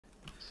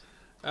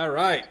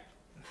Alright,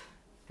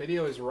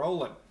 video is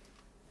rolling.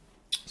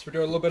 So we're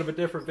doing a little bit of a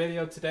different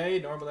video today.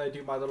 Normally I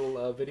do my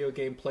little video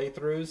game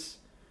playthroughs,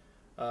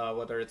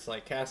 whether it's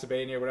like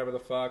Castlevania or whatever the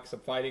fuck, some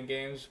fighting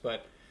games,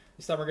 but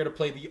this time we're going to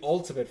play the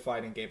ultimate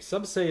fighting game.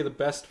 Some say the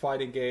best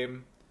fighting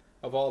game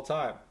of all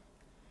time.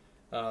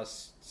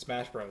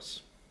 Smash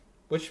Bros.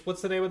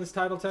 What's the name of this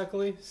title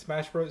technically?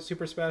 Smash Bros.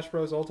 Super Smash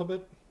Bros.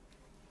 Ultimate?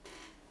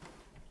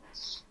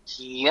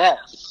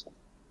 Yes.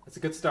 That's a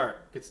good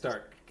start. Good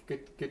start.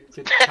 Good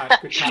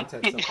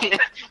content so far.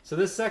 So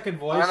this second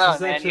voice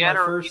is actually my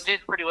first. You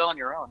did pretty well on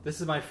your own.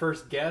 This is my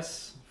first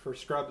guess for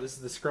Scrub. This is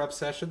the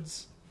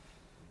Scrubsessions.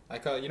 I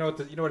call you know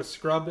what a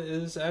scrub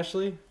is,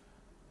 Ashley?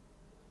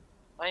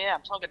 Oh yeah,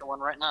 I'm talking to one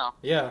right now.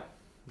 Yeah.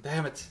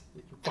 Damn it!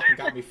 You fucking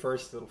got me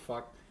first, little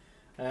fuck.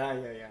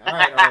 Yeah. All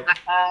right.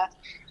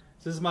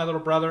 So this is my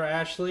little brother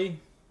Ashley.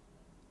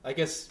 I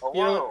guess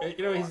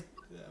he's.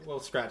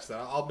 Well, scratch that.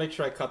 I'll make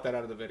sure I cut that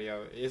out of the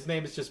video. His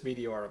name is just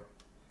Meteorum.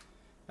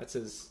 That's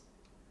his.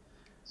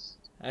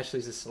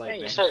 Ashley's a slave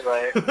name. You said it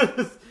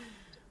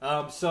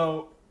right.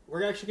 So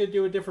we're actually going to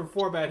do a different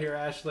format here,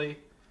 Ashley.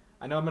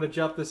 I know I'm going to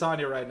jump this on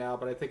you right now,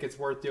 but I think it's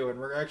worth doing.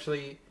 We're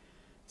actually,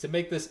 to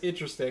make this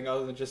interesting,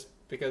 other than just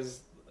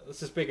because, let's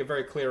just make it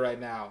very clear right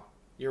now.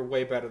 You're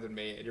way better than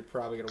me, and you're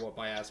probably going to whoop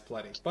my ass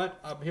plenty. But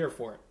I'm here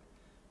for it.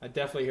 I'm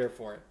definitely here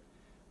for it.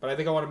 But I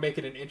think I want to make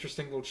it an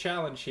interesting little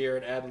challenge here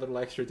and add a little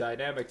extra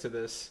dynamic to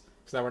this,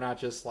 so that we're not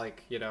just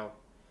like,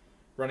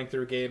 running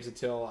through games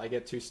until I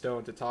get too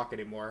stoned to talk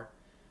anymore.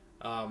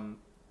 We're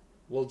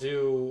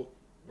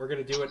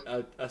going to do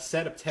a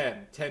set of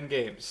 10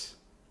 games,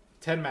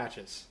 10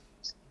 matches.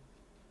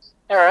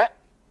 All right.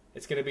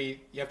 It's going to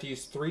be, you have to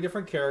use 3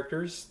 different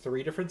characters,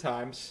 3 different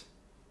times,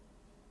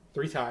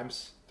 3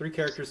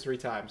 characters 3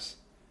 times.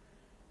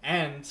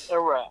 And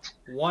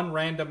one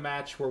random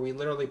match where we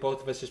literally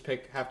both of us just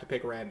have to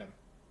pick random.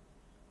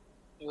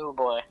 Oh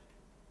boy.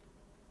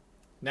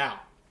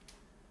 Now,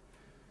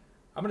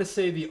 I'm going to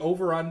say the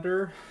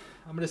over-under.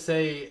 I'm going to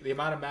say the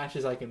amount of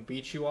matches I can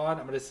beat you on.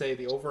 I'm going to say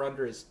the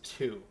over-under is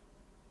 2. Do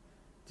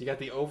you got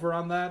the over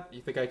on that?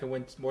 You think I can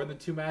win more than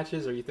 2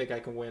 matches, or you think I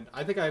can win?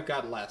 I think I've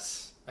got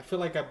less. I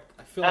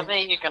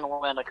think you can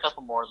win a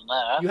couple more than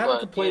that. You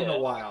haven't played in a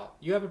while.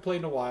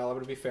 I'm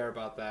going to be fair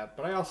about that.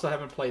 But I also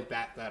haven't played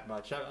that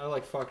much. I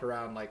like fucked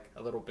around like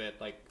a little bit,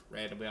 like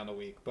randomly on the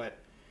week. But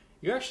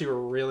you actually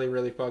were really,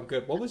 really fucking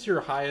good. What was your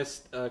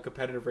highest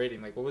competitive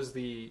rating? Like, what was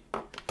the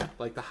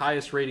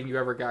highest rating you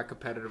ever got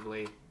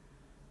competitively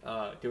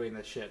doing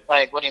this shit?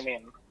 Like, what do you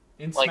mean?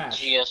 In like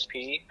Smash.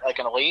 GSP, like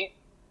an elite?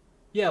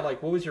 Yeah,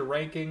 like what was your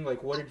ranking?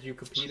 Like, what did you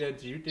compete in?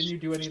 Didn't you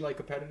do any like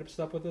competitive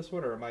stuff with this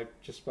one, or am I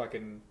just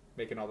fucking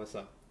making all this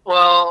up?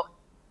 Well,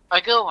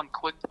 I go on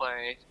quick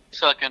play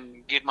so I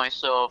can give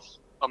myself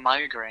a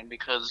migraine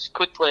because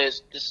quick play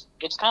is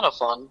it's kind of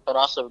fun, but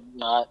also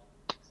not.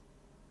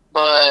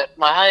 But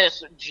my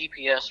highest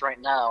GPS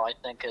right now, I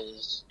think,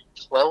 is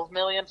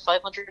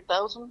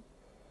 12,500,000.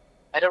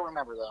 I don't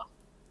remember though.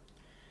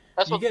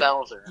 That's what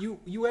Bowser.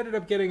 You ended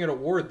up getting an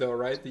award though,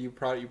 right? That you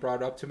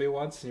brought up to me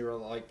once, and you were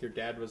like, your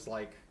dad was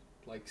like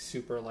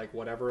super like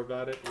whatever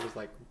about it. It was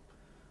like,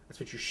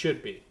 that's what you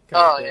should be.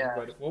 Yeah.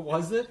 But what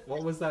was it?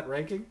 What was that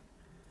ranking?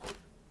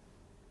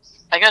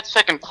 I got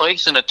second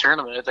place in a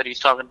tournament that he's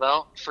talking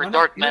about for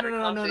Dark Matter.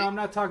 No. I'm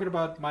not talking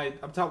about my.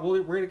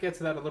 We're gonna get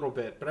to that in a little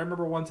bit. But I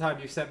remember one time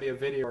you sent me a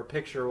video or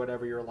picture or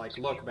whatever. You were like,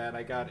 "Look, man,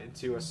 I got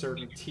into a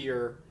certain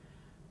tier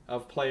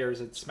of players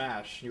in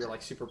Smash." You were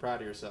like super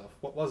proud of yourself.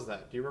 What was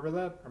that? Do you remember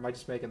that? Or am I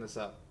just making this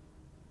up?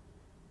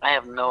 I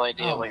have no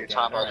idea what you're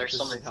talking about. Right, There's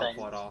so many things.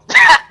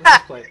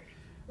 Let's play.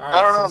 All right,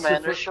 I don't know,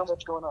 man. There's so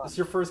much going on. This is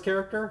your first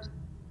character?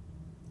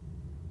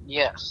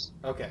 Yes.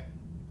 Okay.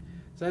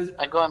 So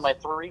I go on my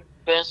 3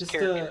 best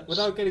characters.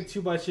 Without getting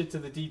too much into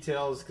the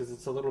details, because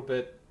it's a little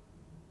bit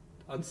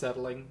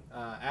unsettling.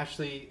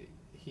 Ashley,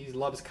 he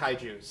loves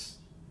kaijus.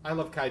 I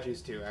love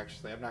kaijus too.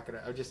 Actually, I'm not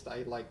gonna.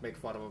 I like make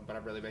fun of them, but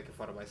I'm really making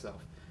fun of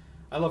myself.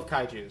 I love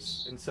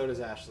kaijus, and so does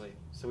Ashley.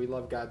 So we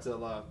love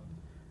Godzilla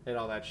and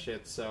all that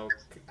shit. So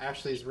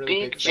Ashley's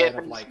really big fan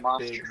of like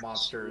big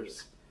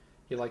monsters.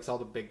 He likes all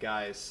the big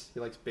guys.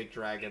 He likes big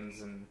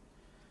dragons, and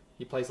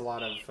he plays a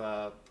lot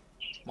of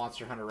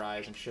Monster Hunter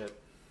Rise and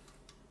shit.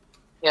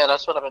 Yeah,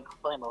 that's what I've been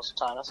playing most of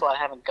the time. That's why I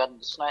haven't gotten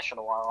to Smash in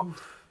a while.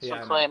 So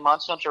I'm playing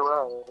Monster Hunter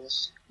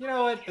Rise. You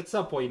know what? At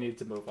some point you need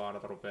to move on a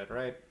little bit,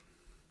 right? At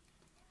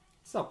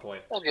some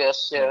point. I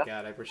guess, yeah. Oh my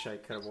god, I wish I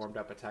could have warmed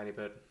up a tiny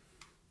bit.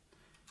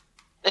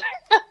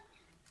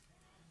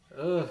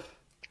 Ugh.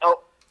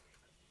 Oh.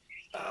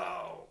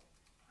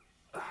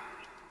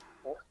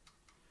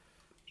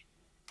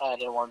 I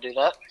didn't want to do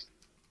that.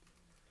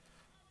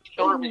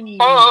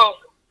 Oh!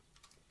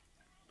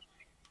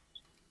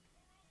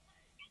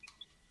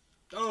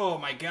 Oh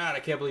my god, I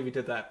can't believe you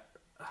did that.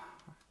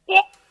 Yeah.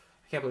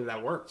 I can't believe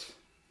that worked.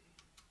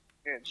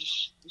 Here,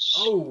 just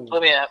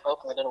let me have. Oh,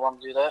 I didn't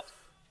want to do that.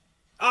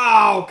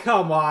 Oh,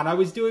 come on. I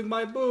was doing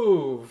my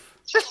move.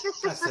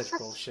 That's such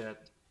bullshit.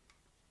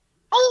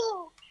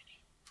 Oh!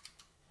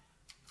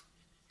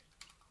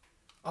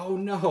 Oh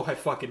no, I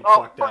fucking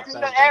fucked up.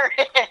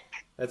 Eric!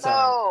 It's No.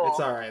 alright. It's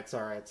alright. It's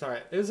alright. It's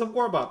alright. It was a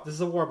warm up. This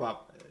is a warm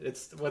up.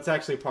 It's what's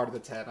actually part of the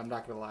 10. I'm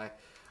not gonna lie.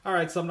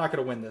 Alright, so I'm not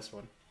gonna win this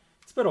one.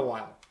 It's been a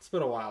while. It's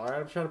been a while. Alright,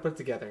 I'm trying to put it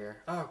together here.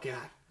 Oh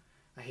god.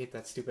 I hate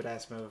that stupid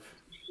ass move.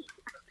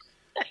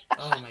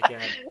 Oh my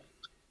god.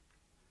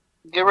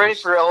 Get ready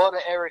for a lot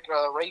of Eric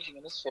raging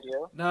in this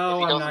video.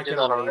 No, I'm not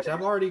gonna rage.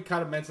 I've already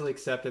kind of mentally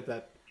accepted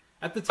that.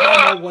 At the time,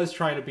 I was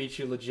trying to beat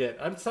you legit.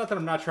 It's not that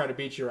I'm not trying to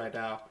beat you right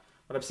now.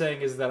 What I'm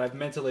saying is that I've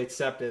mentally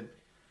accepted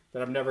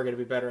that I'm never going to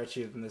be better at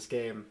you than this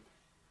game.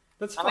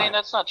 That's fine. I mean,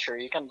 that's not true.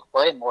 You can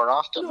play more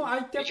often. No,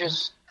 I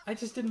just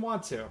didn't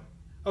want to.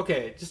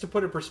 Okay, just to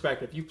put it in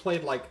perspective, you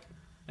played like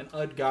an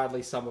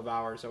ungodly sum of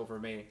hours over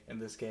me in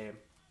this game.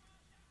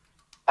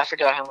 I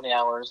forgot how many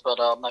hours, but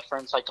my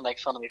friends like to make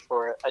fun of me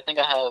for it. I think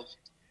I have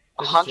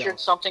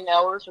 100-something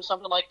hours or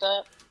something like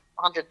that.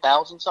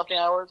 100,000-something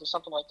hours or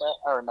something like that.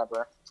 I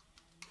remember.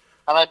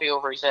 I might be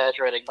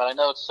over-exaggerating, but I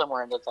know it's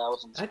somewhere in the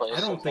thousands. I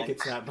don't think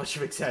it's that much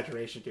of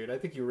exaggeration, dude. I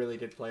think you really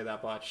did play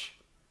that much.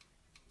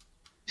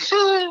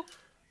 I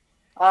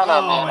don't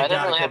know, man. My I didn't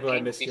God, really I have can't believe I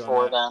games missed you on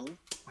before that. then.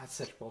 That's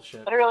such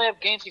bullshit. I didn't really have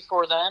games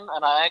before then,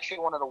 and I actually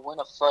wanted to win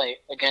a fight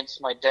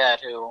against my dad,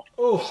 who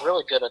was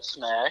really good at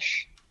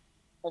Smash.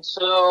 And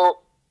so,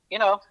 you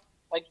know,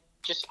 I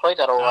just played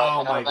that a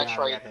lot, and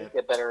eventually I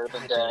get better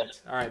than Dad.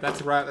 Alright,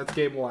 that's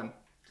game one.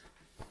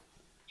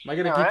 Am I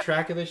going to keep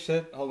track of this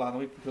shit? Hold on,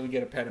 let me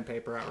get a pen and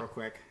paper out real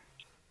quick.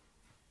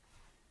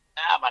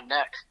 Ah, my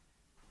neck.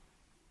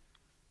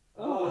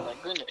 Oh, my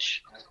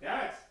goodness.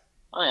 Yes.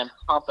 I am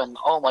pumping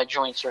all my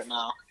joints right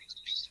now.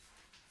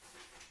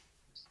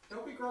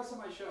 Don't be gross on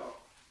my show.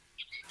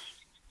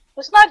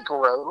 It's not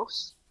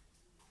gross.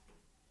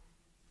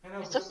 I know,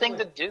 it's a thing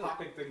to do.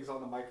 Popping things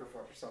on the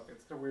microphone or something.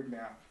 It's gonna weird me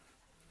out.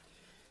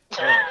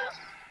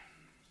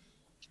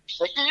 It's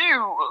like,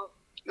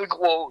 you're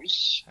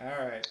gross.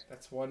 Alright,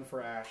 that's one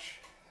for Ash.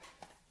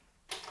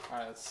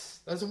 Alright,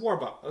 that's a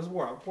warm up. That's a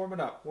warm up. Warm it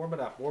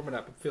up.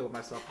 I'm feeling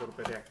myself a little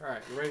bit here.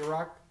 Alright, you ready to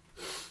rock?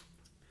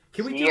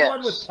 Can we do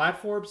one with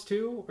platforms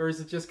too? Or is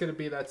it just gonna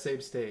be that same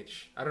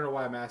stage? I don't know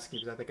why I'm asking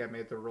because I think I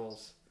made the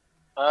rules.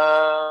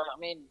 I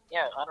mean,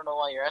 yeah, I don't know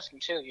why you're asking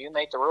too. You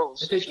made the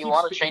rules. If you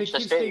want to change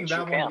the stage,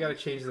 you can. You gotta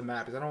change the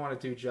map because I don't want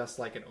to do just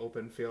like an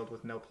open field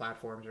with no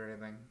platforms or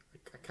anything.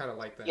 I kind of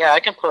like that. Yeah, I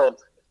can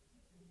put.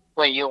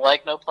 Wait, you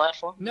like no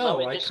platform?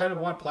 No, I kind of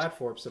want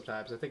platforms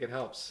sometimes. I think it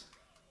helps.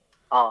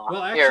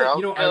 Well,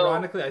 actually,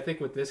 ironically, I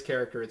think with this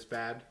character it's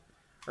bad,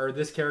 or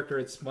this character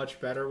it's much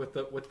better with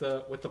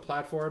the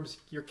platforms.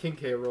 Your King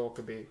K. Rool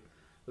could be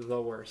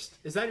the worst.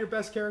 Is that your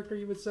best character?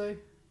 You would say?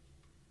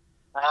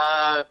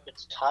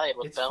 It's tied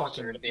with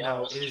Bowser, to be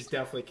honest. No, it is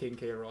definitely King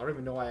K. Rool. I don't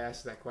even know why I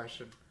asked that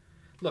question.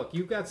 Look,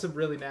 you've got some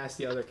really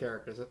nasty other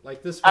characters.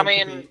 Like this one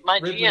my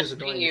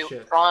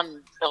GSP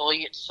on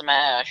Elite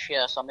Smash,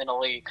 yes, I'm in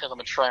Elite because I'm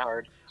a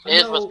tryhard. It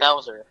is with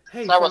Bowser.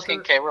 It's not with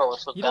King K. Rool,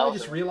 it's with Bowser. You know what I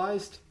just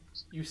realized?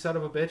 You son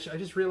of a bitch. I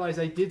just realized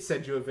I did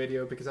send you a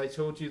video because I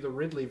told you the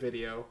Ridley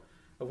video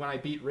of when I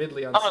beat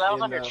Ridley on... Oh, that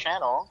was on your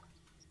channel?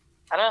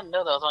 I didn't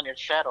know that was on your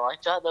channel. I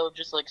thought that was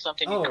just like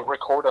something you could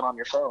record on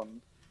your phone.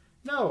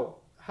 No.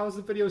 How's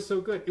the video so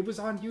good? It was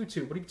on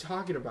YouTube. What are you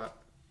talking about?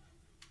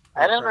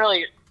 I didn't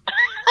really...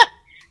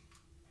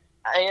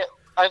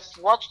 I've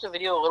watched the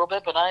video a little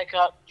bit, but I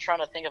got trying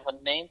to think of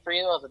a name for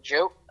you as a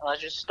joke, and I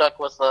just stuck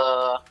with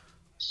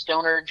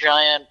Stoner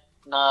Giant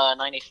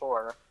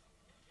 94.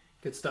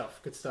 Good stuff.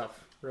 Good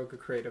stuff. Real good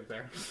creative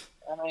there.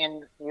 I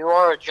mean, you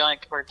are a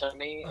giant compared to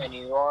me, and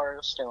you are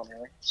a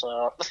stoner,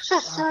 so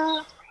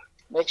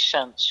makes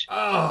sense.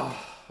 Oh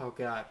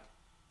god.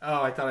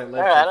 Oh, I thought I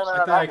lived.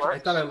 I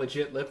thought I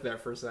legit lived there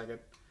for a second.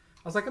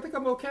 I was like, I think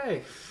I'm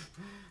okay.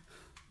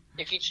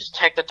 If you just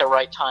teched at the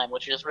right time,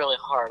 which is really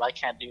hard, I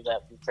can't do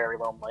that very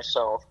well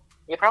myself.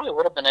 You probably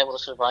would have been able to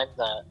survive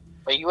that,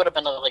 but you would have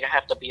been like, I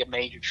have to be a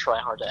major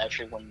tryhard to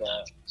actually win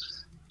that.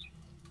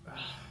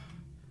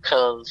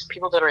 Because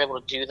people that are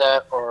able to do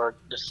that are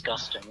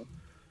disgusting.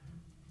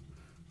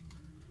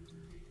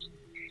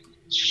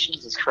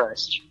 Jesus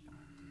Christ.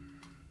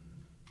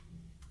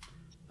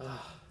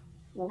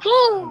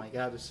 Oh my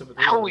god, there's somebody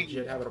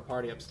legit having a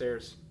party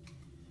upstairs.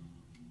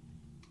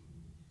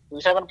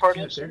 Who's having a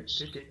party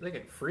upstairs? They're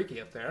getting freaky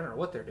up there. I don't know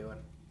what they're doing.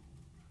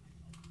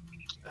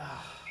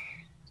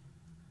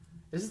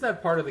 This is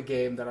that part of the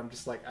game that I'm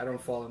just like, I don't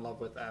fall in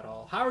love with at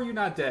all. How are you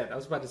not dead? I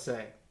was about to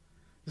say.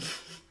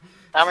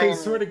 I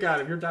swear to God,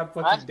 if you're not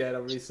fucking dead,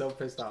 I'm gonna be so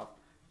pissed off.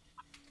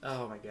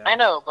 Oh my god. I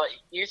know, but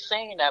you're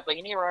saying that, but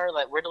you need to remember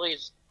that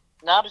Ridley's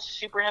not a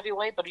super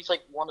heavyweight, but he's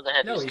like one of the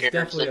heaviest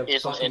characters that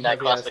isn't in that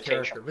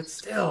classification. But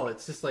still,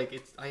 it's just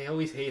like, I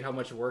always hate how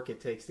much work it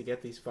takes to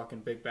get these fucking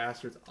big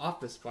bastards off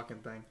this fucking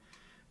thing.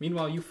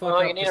 Meanwhile, you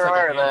fuck up just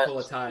like a handful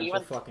of times, you're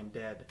fucking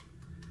dead.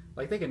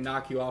 Like, they can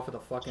knock you off with a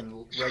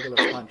fucking regular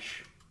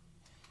punch.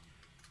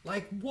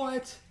 Like,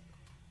 what?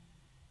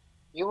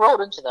 You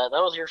rolled into that.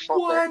 That was your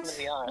fault. What? To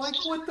be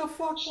honest. Like, what the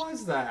fuck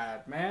was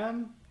that,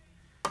 man?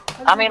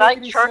 I mean, I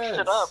charged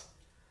it up.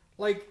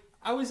 Like,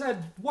 I was at...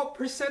 What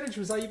percentage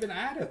was I even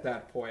at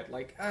that point?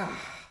 Like, I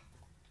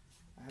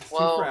It's two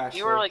for Well, Ashley.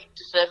 you were like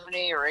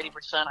 70 or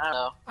 80%. I don't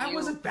know. I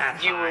wasn't that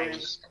high. You were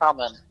just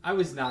common. I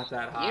was not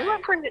that high. You were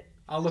pretty.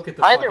 I'll look at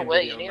the Either fucking way,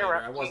 video you need later.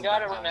 to. I wasn't You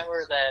gotta that high.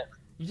 remember that.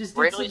 You just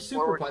did Ridley's some super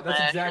forward play. That's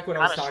smash exactly is what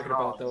I was kinda talking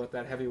strong. about, though, with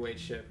that heavyweight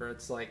shit, where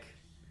it's like...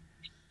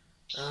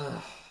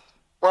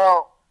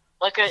 Well,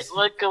 like I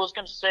was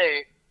gonna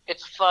say,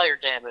 it's fire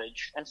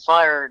damage, and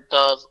fire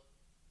does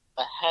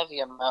a heavy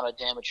amount of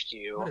damage to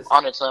you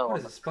on its own. What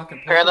is this,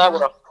 fucking Pair that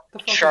with Pokemon? a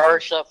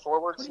charged up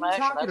forward What are you smash.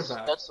 talking That's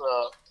about?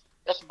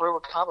 that's a brutal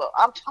combo.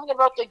 I'm talking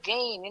about the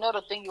game. You know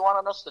the thing you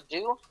wanted us to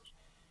do.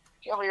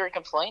 You over here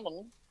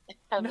complaining.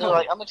 And No.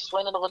 like, I'm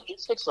explaining the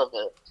logistics of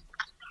it.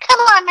 Come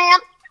on,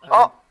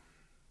 man.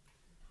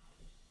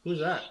 Who's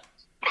that?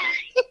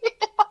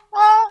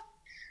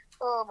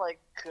 Oh my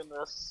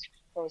goodness.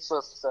 I'm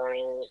so sorry,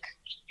 Eric.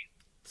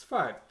 It's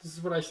fine. This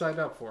is what I signed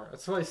up for.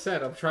 That's what I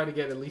said. I'm trying to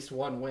get at least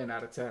one win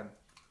out of 10.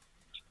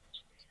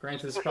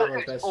 Granted, it's probably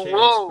my best chance,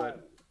 Whoa.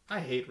 but I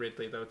hate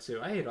Ridley, though, too.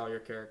 I hate all your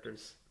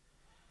characters.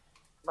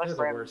 My They're the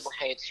friend worst.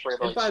 hates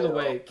Ridley. And by the too.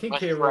 way, King My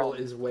K. Rool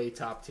friend- is way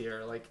top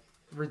tier. Like,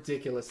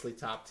 ridiculously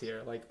top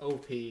tier. Like,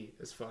 OP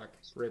as fuck.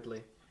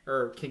 Ridley.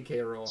 Or King K.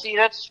 Rool. See,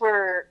 that's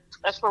where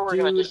we're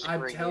gonna Dude,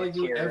 disagree. I'm telling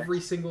you, here. every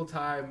single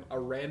time a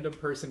random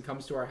person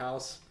comes to our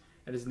house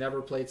and has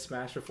never played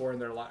Smash before in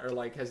their life, or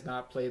like has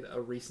not played a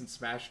recent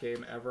Smash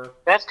game ever.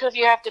 That's because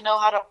you have to know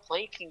how to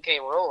play King K.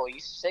 Rool. You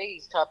say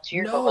he's top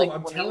tier, No, but like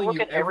I'm when telling look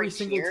you, at every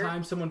single tier,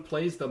 time someone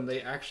plays them,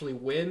 they actually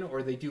win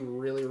or they do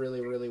really,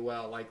 really, really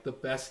well. Like the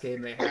best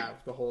game they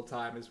have the whole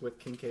time is with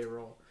King K.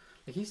 Rool.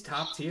 Like he's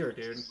top tier,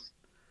 dude.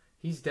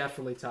 He's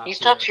definitely top tier. He's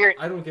top tier.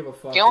 I don't give a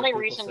fuck. The only what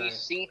reason people you say.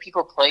 see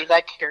people play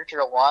that character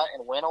a lot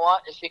and win a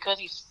lot is because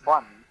he's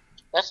fun.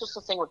 That's just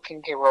the thing with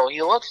King K. Rool.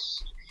 He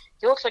looks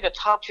like a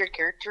top tier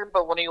character,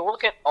 but when you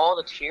look at all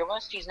the tier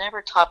lists, he's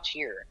never top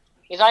tier.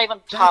 He's not even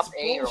top That's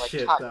A or like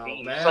bullshit, top though,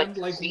 B. man. He's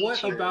Like C what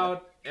tier.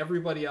 about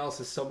everybody else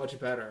is so much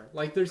better?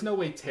 Like there's no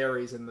way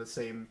Terry's in the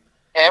same.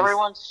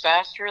 Everyone's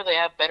faster. They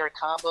have better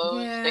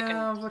combos. Yeah, They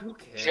can but who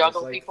cares?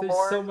 juggle Like, people there's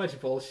more. so much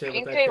bullshit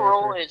King with that K. character.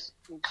 Rool is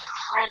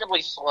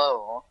incredibly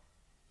slow.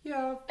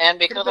 Yeah, And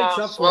because of makes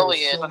how up for slow it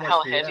he with is so and much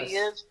how BS. heavy he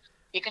is,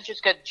 he can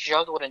just get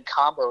juggled in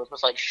combos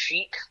with like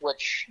Sheik,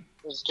 which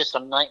is just a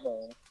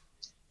nightmare.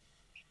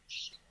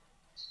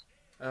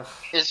 Ugh,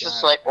 It's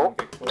just God, like, I don't oh,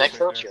 get close next right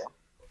killed there. you.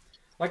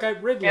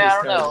 Like Ridley Yeah, I is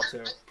don't terrible know.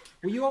 too.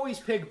 Well, you always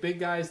pick big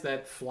guys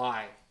that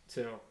fly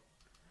too.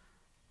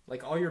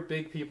 Like all your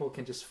big people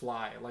can just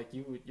fly. Like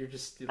you're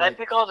just. I Like,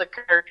 pick all the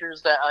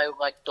characters that I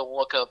like the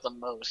look of the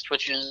most,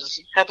 which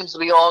happens to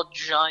be all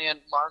giant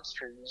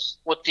monsters,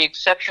 with the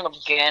exception of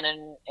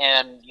Ganon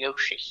and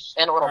Yoshi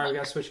and all Little right, we Link.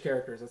 gotta switch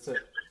characters. That's it.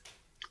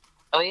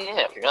 Oh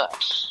yeah, I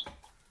forgot.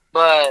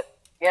 But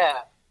yeah,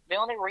 the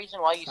only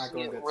reason why you It's not see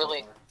going good so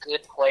really far.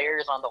 good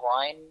players on the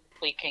line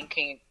play King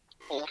K.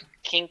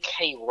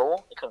 Rool,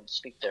 I couldn't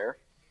speak there,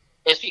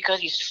 is because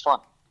he's fun.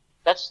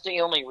 That's the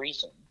only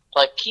reason.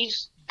 Like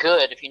he's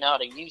good if you know how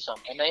to use him,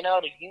 and they know how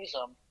to use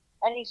him,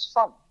 and he's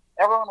fun.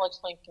 Everyone likes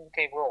playing King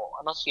K. Rool,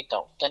 unless you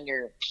don't. Then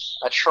you're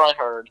a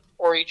tryhard,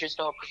 or you just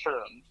don't prefer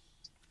him.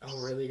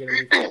 Oh, really?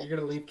 You're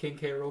gonna leave King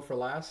K. Rool for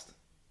last?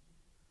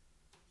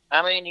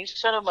 I mean, you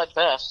said it my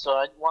best, so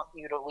I want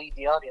you to lead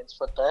the audience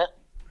with that.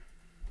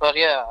 But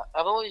yeah,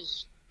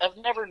 I've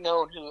never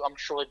known who I'm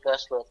truly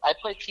best with. I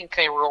play King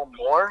K. Rool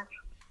more,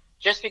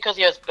 just because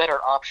he has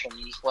better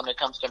options when it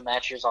comes to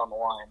matches on the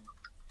line.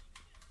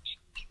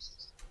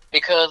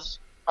 Because,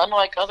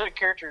 unlike other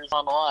characters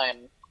on the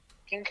line,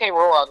 King K.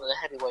 Rool out of the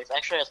heavyweights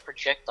actually has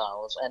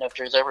projectiles, and if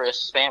there's ever a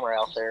spammer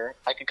out there,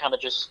 I can kind of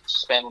just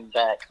spam him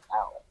back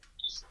out.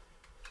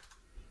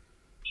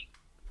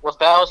 With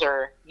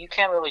Bowser, you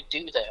can't really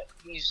do that.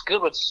 He's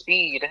good with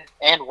speed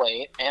and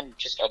weight and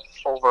just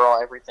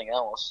overall everything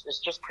else. It's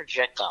just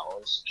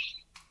projectiles.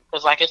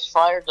 Because, like, his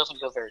fire doesn't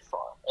go very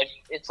far.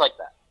 It's like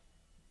that.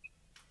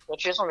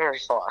 Which isn't very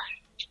far.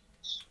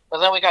 But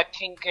then we got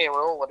King K.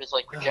 Rool with his,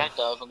 like,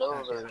 projectiles, and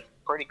those are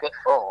pretty good.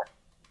 Oh.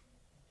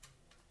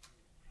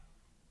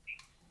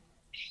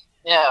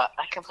 Yeah,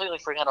 I completely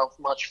forgot how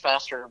much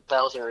faster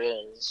Bowser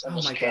is in Oh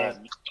this my game.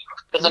 God.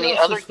 Because in Can we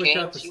the also other switch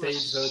out games, the he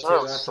was stage, though, so too,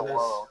 after this?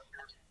 slow.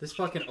 This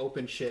fucking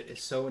open shit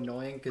is so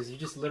annoying because you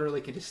just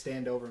literally can just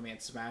stand over me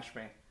and smash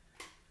me.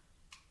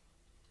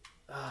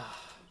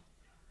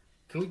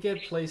 Can we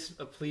get please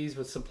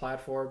with some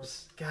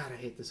platforms? God, I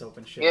hate this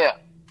open shit. Yeah.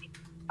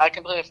 I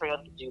completely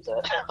forgot to do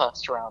that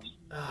last round.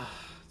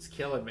 It's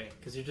killing me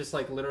because you're just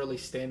like literally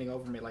standing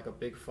over me like a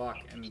big fuck,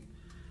 and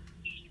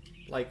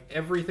like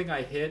everything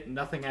I hit,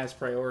 nothing has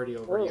priority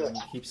over you, and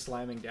you keep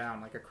slamming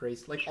down like a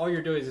crazy. Like all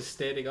you're doing is just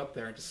standing up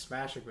there and just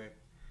smashing me.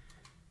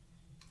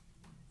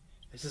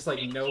 It's just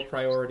like no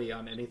priority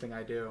on anything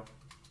I do.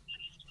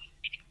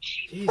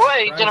 Jesus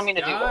Wait, Christ, didn't mean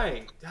to do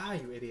that.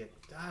 Die, you idiot.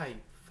 Die,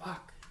 you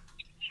fuck.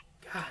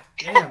 God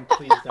damn,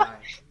 please die.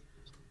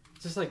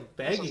 It's just like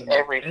begging.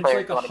 Every And player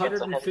it's like going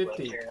against a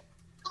 150. heavyweight here.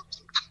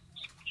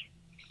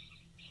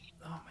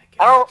 Oh my I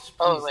god. don't. Please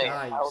Oh wait,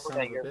 die, I you was son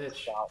looking at of a your bitch.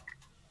 stock.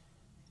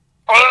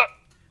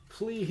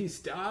 Please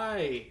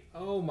die.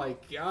 Oh my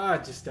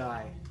god, just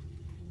die.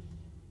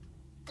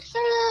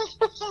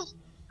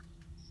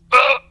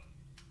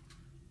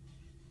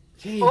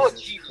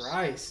 Jesus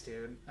Christ,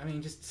 dude. I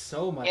mean, just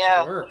so much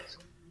work.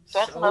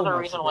 That's So another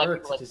much reason why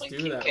work people to like just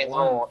playing do that TK one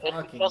Roll. It's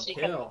fucking because he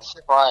kill. can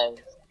survive.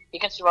 He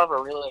can survive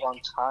a really long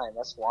time.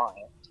 That's why.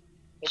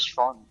 It's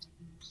fun.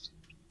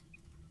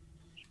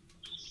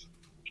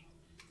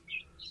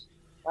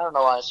 I don't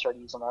know why I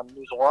started using that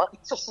move a lot.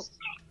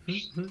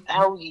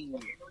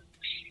 Owie.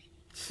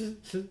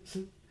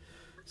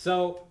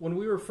 So when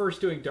we were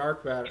first doing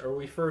Dark Bat, or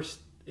we first,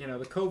 the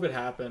COVID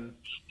happened,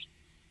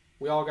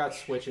 we all got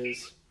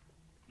Switches.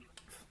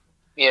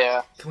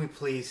 Yeah. Can we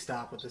please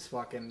stop with this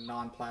fucking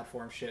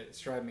non-platform shit? It's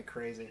driving me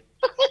crazy.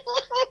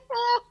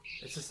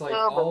 It's just like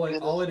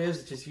all it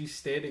is just you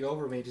standing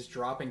over me, just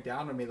dropping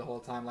down on me the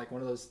whole time, like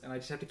one of those, and I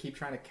just have to keep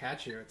trying to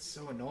catch you. It's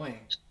so annoying.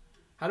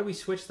 How do we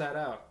switch that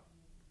out?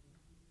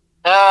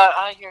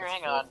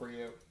 Hang on. For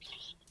you.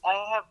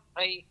 I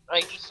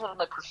use it on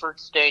the preferred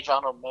stage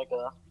on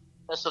Omega.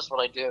 That's just what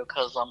I do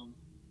because I'm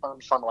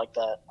fun like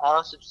that. I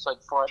also just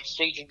like for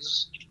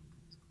stages.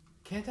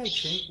 Can't I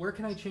change? Where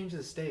can I change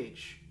the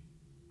stage?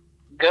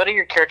 Go to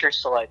your character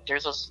select.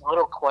 There's this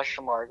little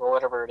question mark or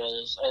whatever it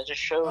is. And it just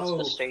shows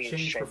the stage.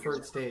 Change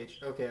preferred stage.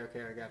 Okay,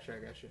 I got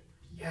you.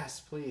 Yes,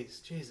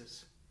 please,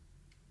 Jesus.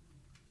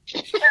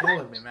 It's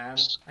killing me, man.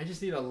 I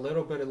just need a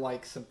little bit of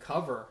like some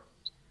cover.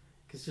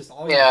 Because just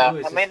all you do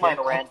is just get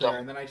up there,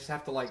 and then I just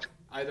have to like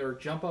either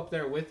jump up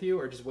there with you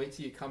or just wait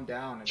till you come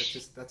down, and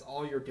that's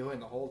all you're doing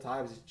the whole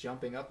time is just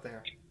jumping up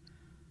there.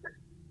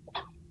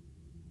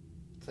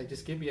 It's like,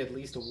 just give me at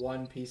least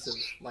one piece of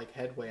like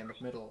headway in the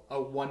middle.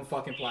 Oh, one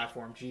fucking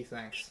platform. Gee,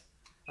 thanks.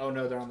 Oh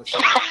no, they're on the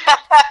side.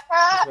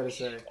 That's what I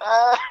say.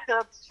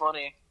 That's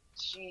funny.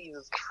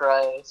 Jesus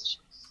Christ.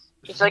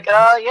 It's like,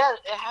 yeah, it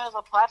has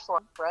a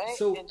platform, right?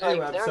 So anyway,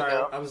 like, I'm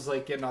sorry. I was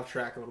like getting off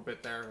track a little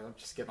bit there. I'm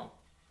just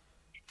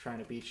trying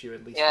to beat you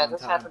at least one time. Yeah,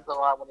 this happens a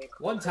lot when you...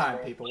 One time,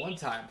 people. One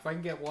time. If I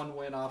can get one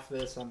win off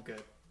this, I'm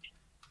good.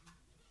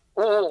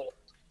 Ooh.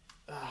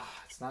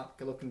 It's not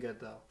looking good,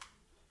 though.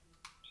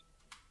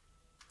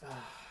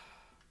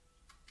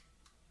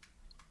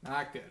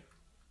 Not good.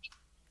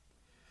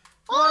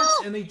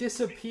 What? And they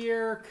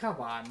disappear? Come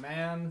on,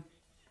 man.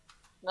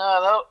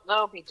 No,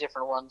 that'll be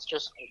different ones,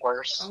 just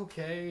worse.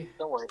 Okay.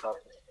 Don't worry about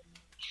it.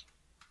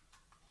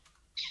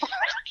 It's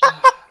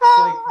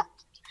like...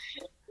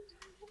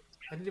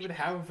 I didn't even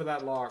have him for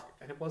that long,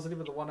 and it wasn't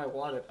even the one I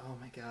wanted. Oh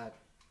my god.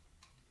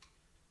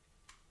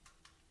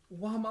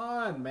 Come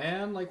on,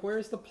 man. Like,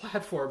 where's the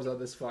platforms on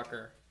this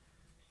fucker?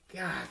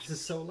 God, this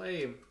is so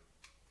lame.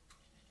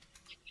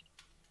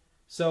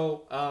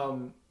 So,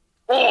 Oh!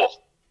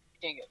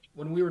 Dang it.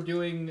 When we were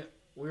doing,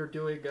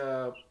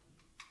 so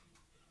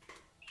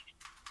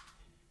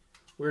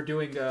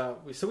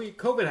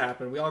COVID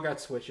happened, we all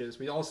got Switches,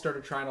 we all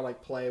started trying to,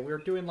 like, play. We were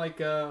doing,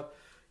 like,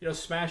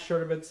 Smash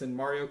tournaments and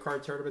Mario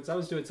Kart tournaments. I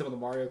was doing some of the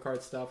Mario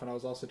Kart stuff, and I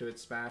was also doing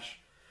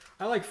Smash.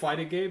 I like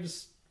fighting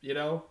games,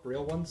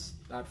 real ones,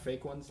 not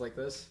fake ones like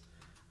this.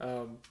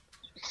 But,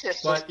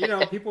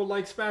 people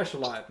like Smash a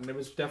lot, and it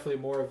was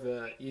definitely more of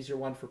an easier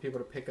one for people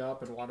to pick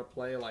up and want to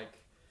play, like,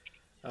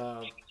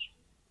 you'll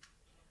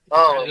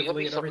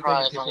be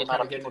surprised on the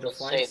amount of people that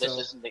say this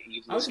isn't the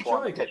easiest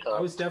one to pick up.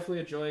 I was definitely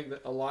enjoying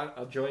it a lot,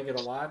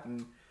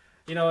 and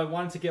I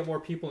wanted to get more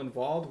people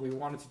involved. We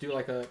wanted to do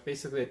like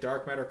basically a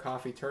dark matter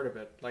coffee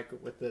tournament, like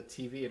with the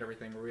TV and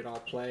everything, where we'd all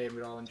play and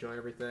we'd all enjoy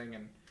everything,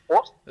 and it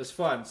was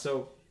fun.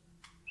 So,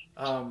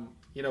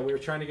 we were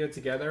trying to get it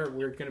together.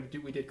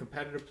 We did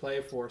competitive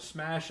play for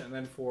Smash and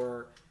then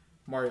for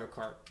Mario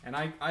Kart, and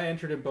I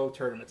entered in both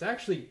tournaments. I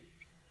actually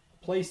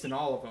placed in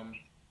all of them.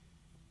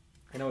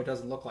 I know it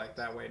doesn't look like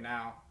that way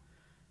now.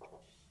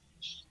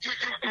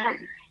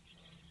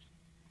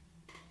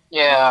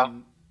 Yeah.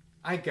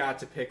 I got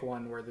to pick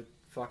one where the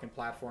fucking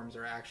platforms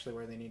are actually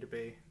where they need to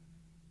be.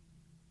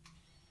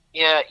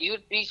 Yeah,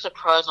 you'd be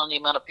surprised on the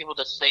amount of people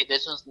that say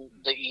this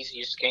isn't the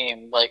easiest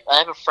game. Like, I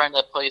have a friend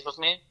that plays with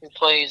me who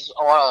plays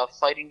a lot of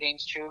fighting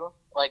games too,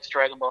 like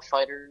Dragon Ball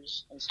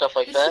Fighters and stuff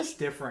like that. It's just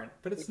different,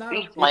 but it's not...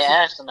 He beats my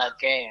ass in that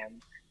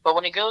game. But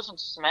when he goes in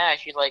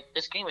Smash, he's like,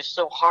 this game is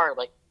so hard.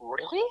 Like,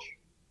 really?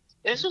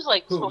 This is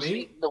like supposed to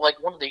be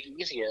like one of the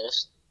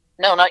easiest.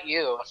 No, not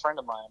you. A friend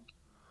of mine.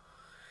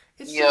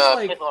 It's just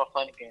like plays a lot of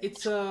fighting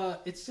games.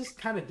 It's just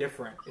kind of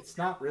different. It's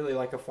not really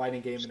like a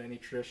fighting game in any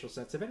traditional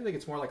sense. If anything,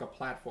 it's more like a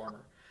platformer.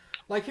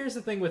 Like, here's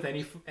the thing with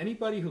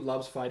anybody who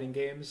loves fighting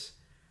games,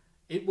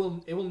 it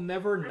will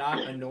never not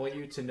annoy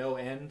you to no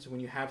end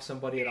when you have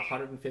somebody at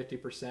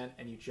 150%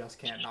 and you just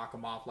can't knock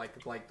them off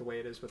like the way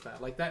it is with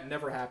that. Like, that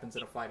never happens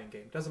in a fighting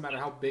game. Doesn't matter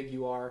how big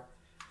you are.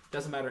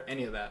 Doesn't matter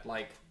any of that.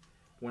 Like,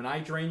 when I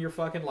drain your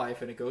fucking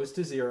life and it goes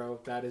to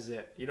 0, that is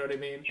it. You know what I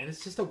mean? And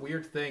it's just a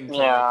weird thing.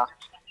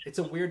 It's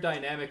a weird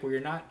dynamic where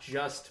you're not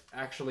just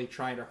actually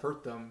trying to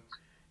hurt them.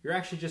 You're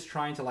actually just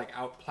trying to, like,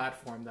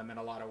 out-platform them in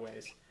a lot of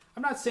ways.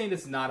 I'm not saying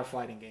it's not a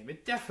fighting game.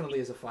 It definitely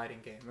is a fighting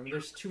game. I mean,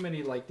 there's too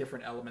many, like,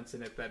 different elements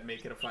in it that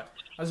make it a fight.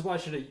 I was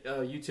watching a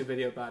YouTube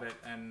video about it,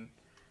 and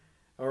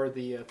or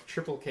the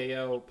Triple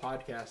KO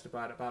podcast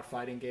about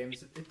fighting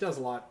games. It does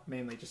a lot,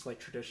 mainly just like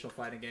traditional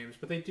fighting games,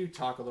 but they do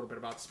talk a little bit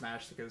about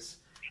Smash because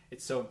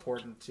it's so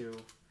important to.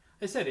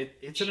 I said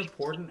it's an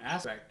important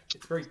aspect.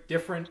 It's very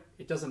different.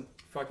 It doesn't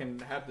fucking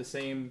have the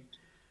same,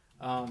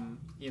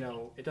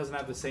 it doesn't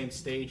have the same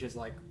stage as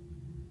like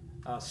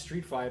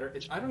Street Fighter.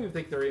 I don't even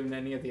think they're in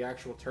any of the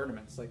actual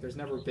tournaments. Like, there's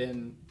never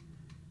been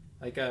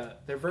like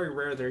they're very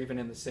rare. They're even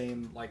in the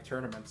same like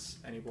tournaments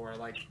anymore.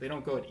 Like, they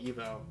don't go at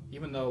Evo,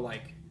 even though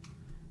like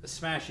a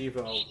Smash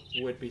Evo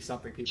would be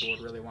something people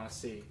would really want to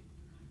see.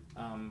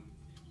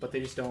 But they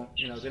just don't.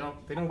 They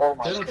don't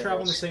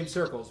travel in the same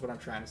circles. What I'm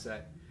trying to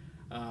say.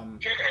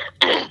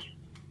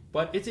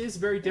 But it is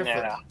very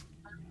different. Yeah.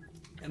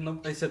 And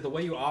like I said, the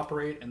way you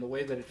operate and the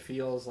way that it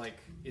feels, like,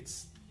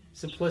 it's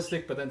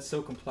simplistic, but then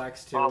so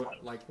complex too,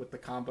 like with the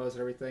combos and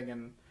everything.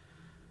 And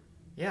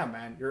yeah,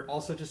 man, you're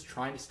also just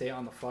trying to stay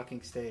on the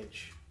fucking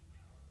stage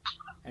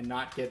and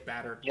not get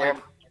battered. Yeah.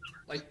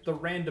 Like the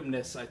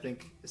randomness, I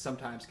think,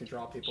 sometimes can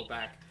draw people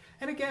back.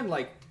 And again,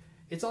 like,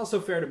 it's also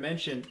fair to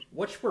mention,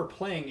 what we're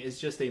playing is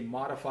just a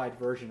modified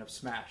version of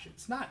Smash.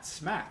 It's not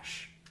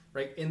Smash,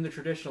 right, in the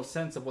traditional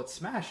sense of what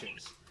Smash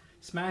is.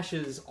 Smash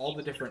is all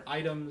the different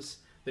items,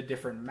 the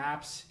different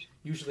maps.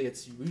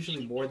 It's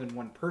usually more than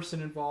one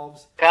person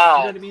involved. God, you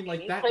know what I mean?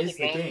 Like, that is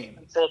the game.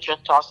 Instead of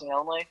just tossing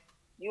only,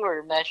 you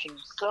are mashing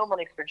so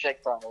many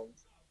projectiles.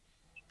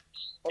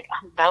 Like,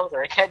 I'm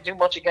Bowser, I can't do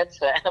much against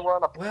that, and we're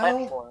on a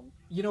platform.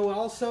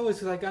 Also, is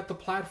because I got the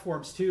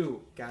platforms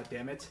too. God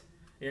damn it.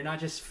 You're not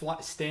just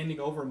standing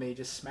over me,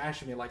 just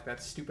smashing me like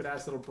that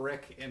stupid-ass little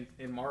brick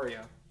in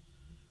Mario.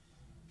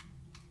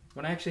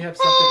 When I actually have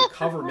something to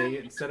cover me,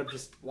 instead of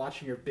just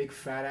watching your big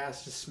fat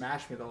ass just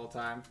smash me the whole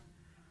time.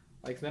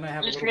 Like, then I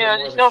have a little bit more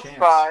of a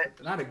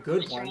chance. Not a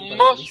good one,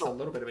 but at least a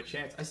little bit of a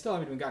chance. I still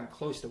haven't even gotten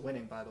close to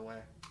winning, by the way.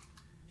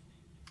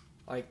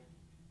 Like,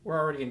 we're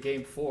already in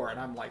game 4, and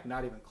I'm, like,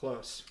 not even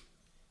close.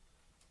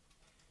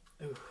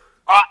 Ooh.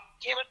 Ah,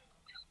 damn it.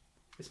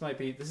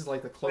 This is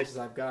like the closest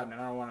I've gotten,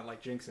 and I don't want to,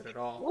 like, jinx it at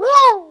all.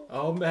 Woo!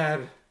 Oh,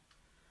 man.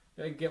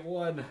 I can get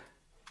one.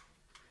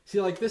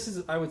 See, like, this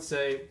is, I would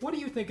say, what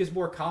do you think is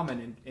more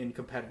common in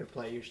competitive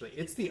play usually?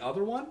 It's the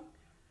other one?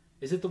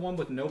 Is it the one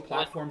with no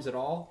platforms at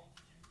all?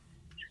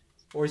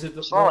 Or is it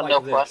the more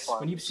like this? Platforms.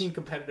 When you've seen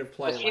competitive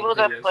play, people like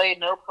that play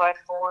no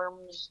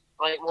platforms,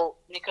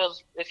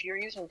 because if you're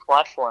using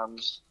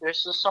platforms,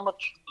 there's just so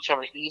much of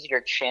an easier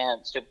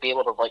chance to be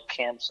able to, like,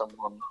 camp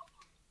someone.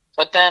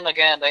 But then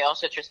again, they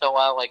also just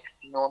allow, like,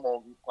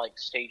 normal, like,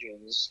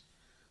 stages.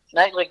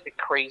 Not, like, the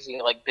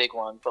crazy, like, big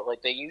ones, but,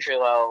 like, they usually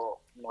allow,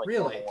 like,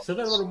 really? So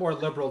they're a little more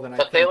liberal than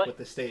I think with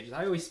the stages.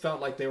 I always felt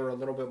like they were a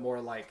little bit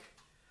more, like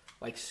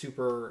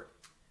super...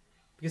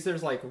 Because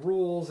there's, like,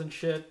 rules and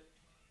shit.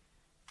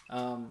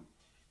 God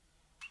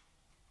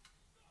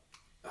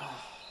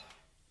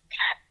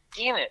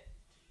damn it.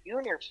 You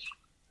and your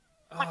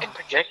fucking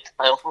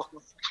projectiles.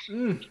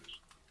 No,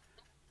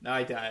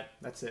 I died.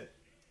 That's it.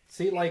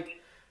 See, like,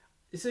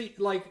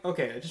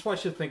 okay, I just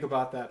want you to think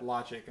about that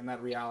logic and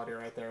that reality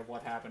right there of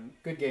what happened.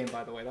 Good game,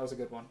 by the way. That was a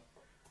good one.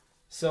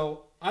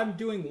 So, I'm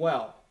doing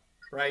well,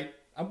 right?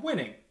 I'm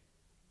winning.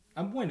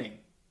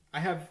 I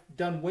have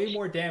done way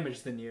more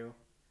damage than you,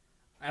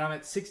 and I'm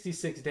at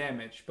 66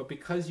 damage, but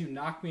because you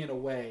knocked me in a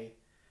way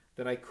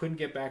that I couldn't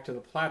get back to the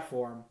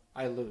platform,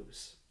 I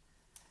lose.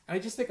 And I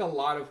just think a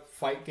lot of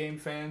fight game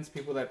fans,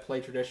 people that play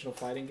traditional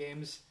fighting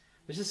games,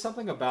 there's just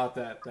something about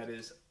that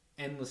is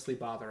endlessly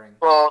bothering.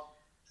 Well,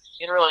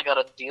 you don't really got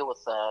to deal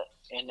with that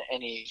in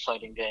any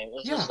fighting game.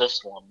 It's just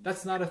this one.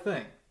 That's not a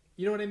thing.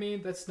 You know what I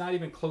mean? That's not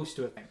even close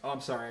to a thing. Oh,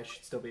 I'm sorry. I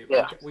should still be...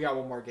 Yeah. We got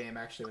one more game,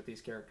 actually, with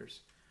these characters.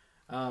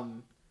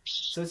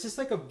 So it's just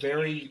like a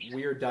very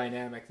weird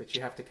dynamic that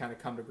you have to kind of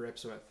come to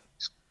grips with.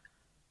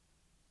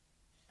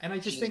 And I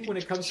just think when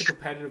it comes to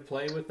competitive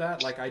play with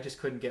that, like, I just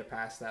couldn't get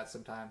past that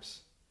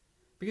sometimes.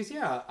 Because,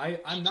 yeah,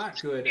 I'm not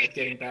good at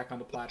getting back on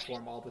the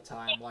platform all the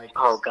time. Like,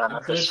 I'm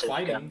good at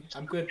fighting.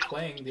 I'm good at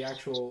playing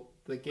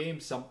the game.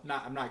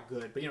 I'm not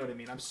good, but you know what I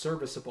mean. I'm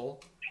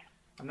serviceable.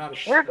 I'm not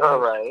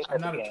a I'm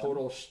not a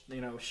total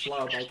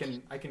schlub.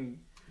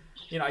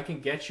 I can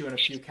get you in a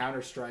few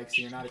counter strikes and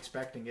you're not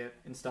expecting it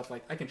and stuff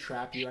like. I can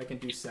trap you. I can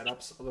do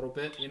setups a little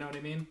bit. You know what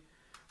I mean?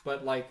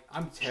 But, like,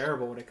 I'm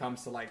terrible when it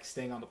comes to, like,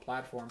 staying on the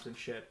platforms and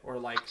shit, or,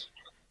 like,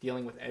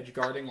 dealing with edge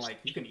guarding. Like,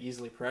 you can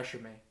easily pressure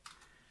me.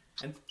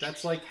 And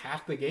that's, like,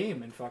 half the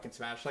game in fucking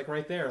Smash. Like,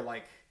 right there,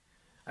 like,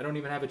 I don't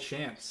even have a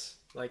chance.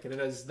 Like, and it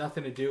has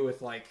nothing to do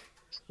with, like,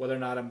 whether or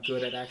not I'm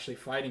good at actually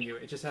fighting you.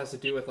 It just has to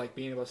do with, like,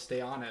 being able to stay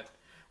on it.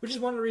 Which is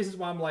one of the reasons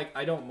why I'm, like,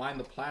 I don't mind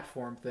the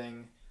platform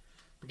thing.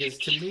 Because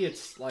to me,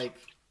 it's, like,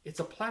 it's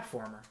a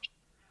platformer.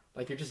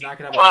 Like, you're just not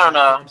going to have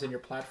platforms in your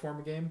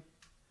platform game.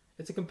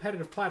 It's a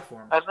competitive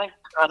platform. I think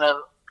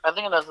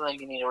another thing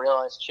you need to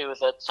realize, too, is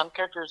that some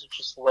characters are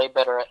just way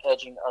better at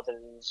edging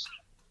others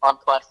on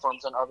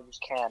platforms than others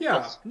can.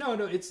 Yeah, no, I'm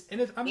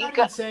not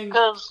even saying...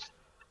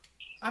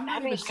 I'm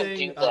not even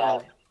saying...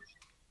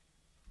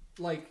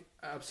 like,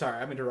 I'm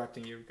sorry, I'm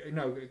interrupting you.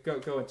 No,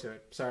 go into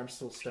it. Sorry, I'm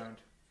still stoned.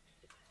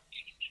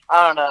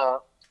 I don't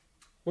know.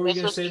 What were you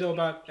It's gonna say just though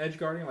about edge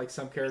guarding? Like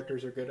some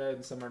characters are good at it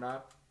and some are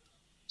not.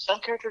 some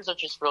characters are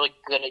just really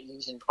good at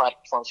using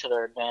platforms to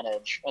their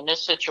advantage. In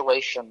this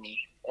situation,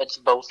 it's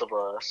both of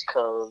us,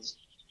 because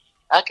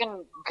I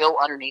can go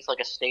underneath like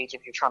a stage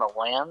if you're trying to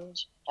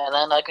land, and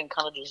then I can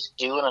kind of just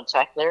do an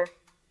attack there.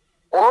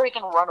 Or you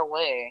can run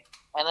away,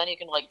 and then you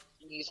can like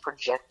use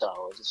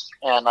projectiles.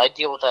 And I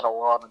deal with that a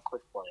lot in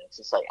quick play. It's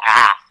just like,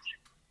 ah!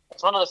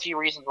 It's one of the few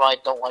reasons why I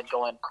don't like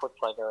going quick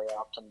play very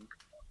often.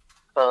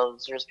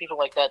 Because there's people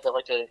like that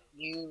like to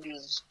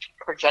use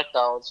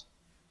projectiles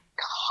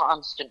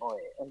constantly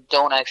and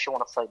don't actually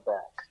want to fight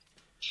back.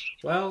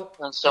 Well,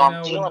 And so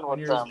I'm dealing when with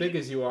you're as them. big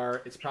as you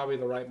are, it's probably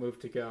the right move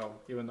to go.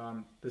 Even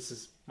though this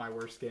is my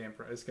worst game.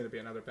 It's going to be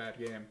another bad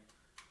game.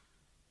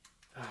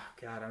 Oh,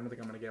 God, I don't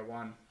think I'm going to get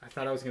one. I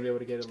thought I was going to be able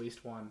to get at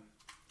least one.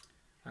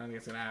 I don't think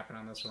it's going to happen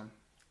on this one.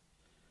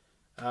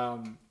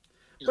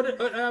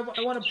 But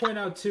I want to point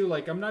out, too,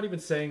 like, I'm not even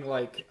saying,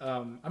 like,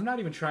 I'm not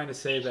even trying to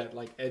say that,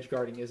 like, edge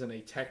guarding isn't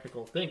a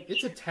technical thing.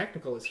 It's a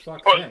technical as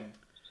fuck thing.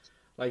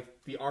 Like,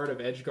 the art of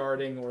edge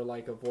guarding or,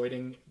 like,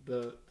 avoiding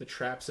the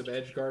traps of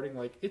edge guarding,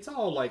 like, it's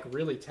all, like,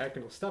 really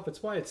technical stuff.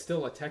 It's why it's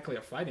still technically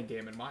a fighting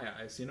game in my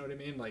eyes. You know what I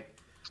mean? Like,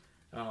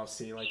 oh,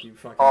 see, like, you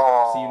fucking,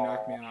 see, you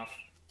knocked me off.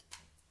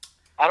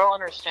 I don't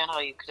understand how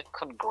you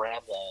couldn't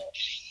grab that.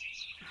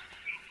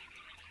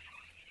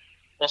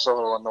 That's a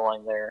little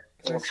annoying there.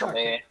 For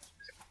me.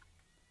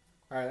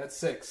 Alright, that's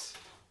 6.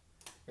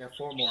 We have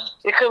 4 more.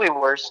 It could be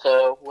worse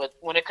though.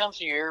 When it comes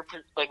to your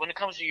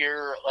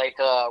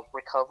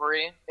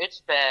recovery,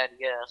 it's bad,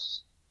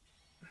 yes.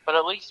 But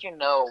at least you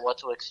know what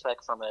to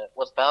expect from it.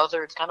 With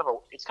Bowser, it's kind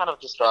of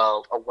just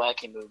a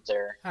wacky move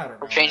there. I don't know.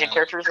 We're changing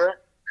characters, right?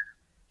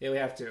 Yeah, we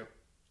have to.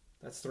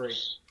 That's 3.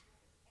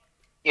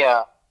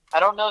 Yeah. I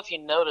don't know if you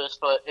noticed,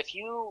 but if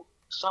you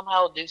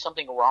somehow do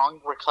something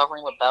wrong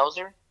recovering with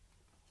Bowser,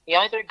 he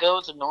either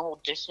goes the normal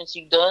distance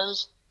he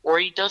does, or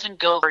he doesn't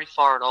go very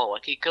far at all.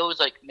 Like, he goes,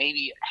 like,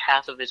 maybe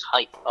half of his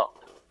height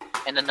up,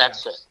 and then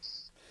that's it.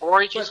 Or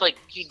he just,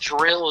 he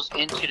drills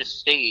into the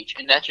stage,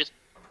 and that just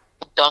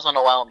doesn't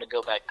allow him to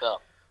go back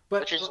up.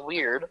 Which is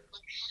weird,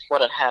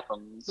 but it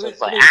happens.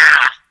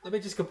 Let me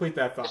just complete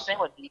that thought.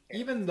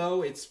 Even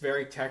though it's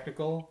very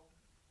technical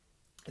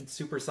and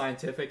super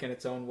scientific in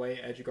its own way,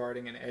 edge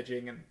guarding and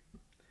edging and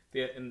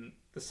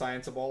the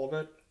science of all of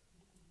it,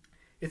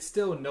 it's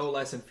still no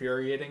less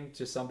infuriating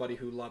to somebody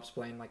who loves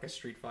playing like a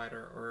Street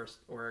Fighter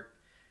or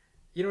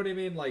you know what I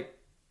mean? Like,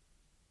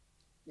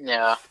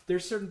 yeah,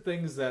 there's certain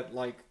things that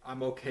like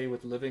I'm okay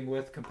with living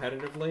with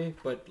competitively,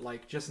 but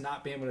like just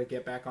not being able to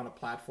get back on a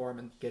platform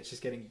and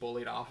just getting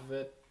bullied off of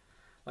it.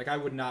 Like, I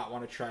would not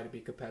want to try to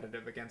be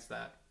competitive against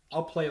that.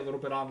 I'll play a little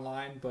bit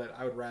online, but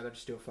I would rather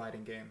just do a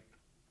fighting game.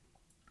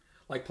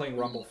 Like playing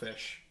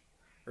Rumblefish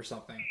or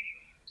something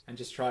and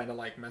just trying to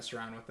like mess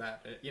around with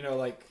that. You know,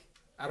 like,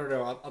 I don't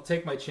know. I'll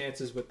take my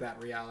chances with that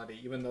reality,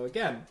 even though,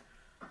 again,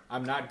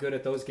 I'm not good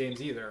at those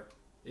games either.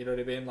 You know what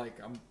I mean? Like,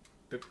 I'm,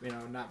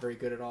 not very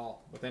good at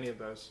all with any of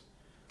those.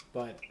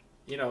 But,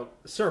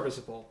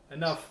 serviceable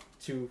enough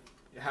to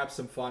have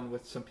some fun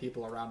with some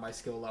people around my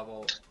skill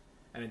level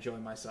and enjoy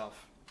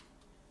myself.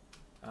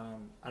 I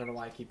don't know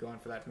why I keep going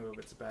for that move.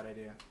 It's a bad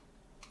idea.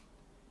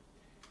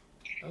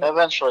 Oh.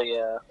 Eventually,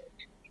 yeah.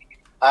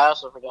 I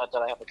also forgot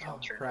that I have a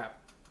counter. Oh, crap.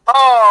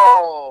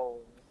 Oh!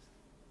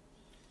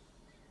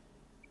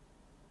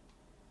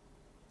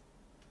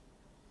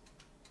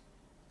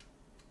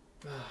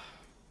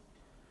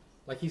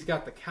 Like, he's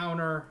got the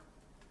counter.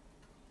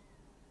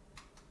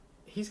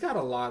 He's got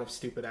a lot of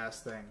stupid-ass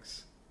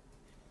things.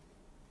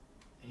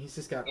 And he's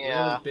just got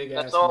really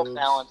big-ass moves. That's all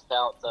balanced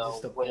out,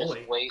 though, with bully.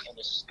 his weight and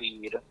his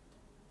speed.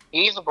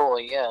 He's a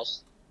bully,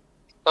 yes.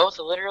 Both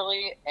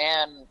literally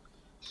and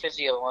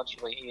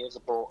physiologically, he is a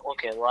bully.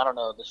 Okay, well, I don't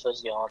know the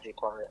physiology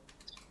part.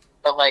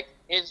 But, like,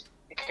 his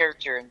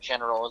character in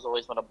general has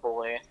always been a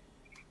bully.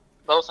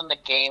 Both in the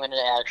game and in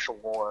the actual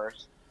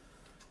wars.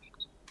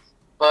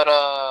 But,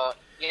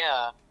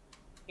 yeah.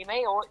 He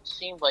may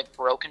seem, like,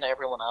 broken to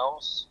everyone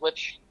else,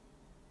 which,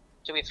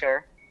 to be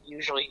fair,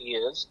 usually he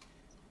is.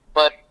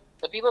 But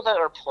the people that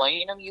are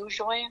playing him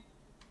usually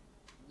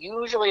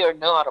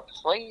know how to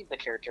play the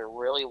character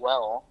really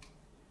well.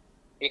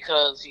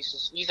 Because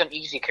he's an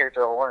easy character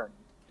to learn.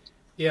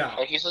 Yeah.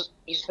 Like,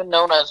 he's been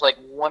known as, like,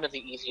 one of the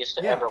easiest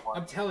to ever learn.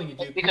 I'm telling you,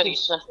 dude. Because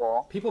he's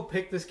simple. People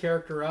pick this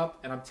character up,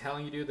 and I'm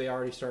telling you, dude, they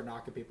already start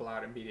knocking people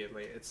out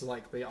immediately. It's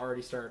like they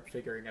already start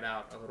figuring it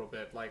out a little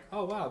bit. Like,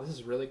 oh, wow, this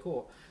is really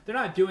cool. They're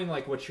not doing,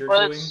 like, what you're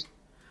doing.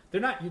 They're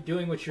not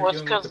doing what you're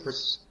doing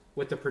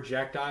with the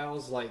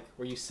projectiles, like,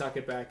 where you suck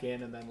it back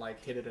in and then,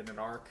 like, hit it in an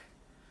arc.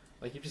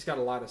 Like, you've just got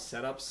a lot of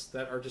setups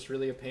that are just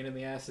really a pain in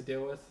the ass to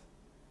deal with.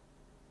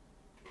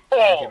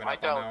 Oh, I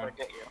don't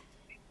forget you.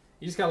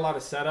 You just got a lot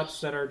of setups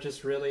that are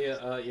just really,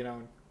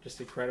 just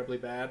incredibly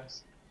bad.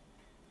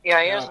 Yeah,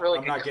 he has really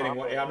I'm not getting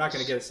one. I'm not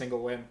going to get a single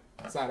win.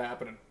 It's not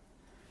happening.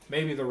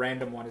 Maybe the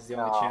random one is the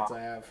only chance I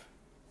have.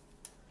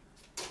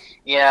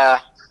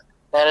 Yeah,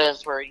 that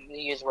is where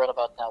he is right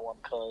about that one.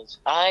 Because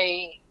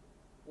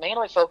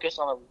mainly focus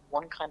on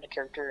one kind of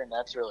character, and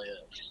that's really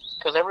it.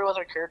 Because every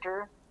other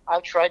character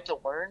I've tried to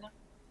learn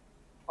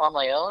on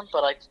my own,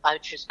 but I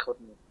just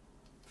couldn't.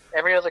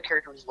 Every other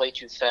character was way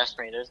too fast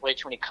for me. There's way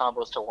too many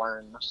combos to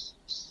learn.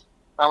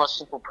 I'm a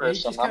simple person. Yeah,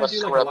 you just kind of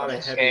do like a lot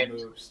of heavy game.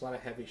 moves, a lot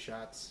of heavy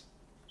shots.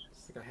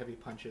 It's like heavy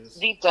punches.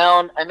 Deep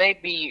down, I may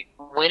be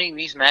winning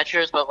these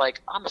matches, but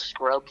like I'm a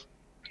scrub.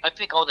 I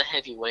pick all the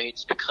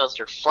heavyweights because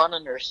they're fun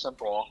and they're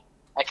simple.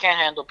 I can't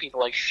handle people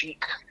like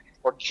Sheik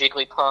or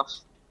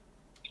Jigglypuff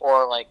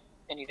or like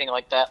anything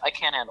like that. I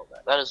can't handle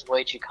that. That is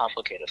way too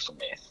complicated for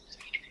me.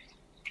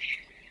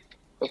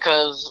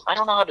 Because I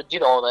don't know how to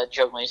do all that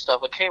juggling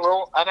stuff. With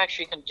K-Roll, I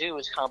actually can do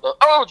is combo.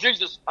 Oh,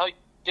 Jesus! I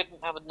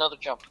didn't have another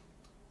jump.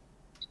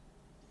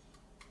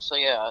 So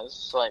yeah,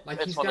 it's like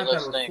it's he's one got of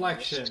those that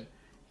reflection. things.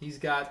 He's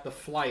got the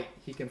flight.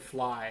 He can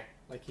fly.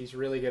 Like, he's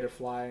really good at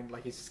flying.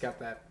 Like, he's just got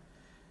that...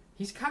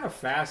 He's kind of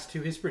fast,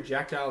 too. His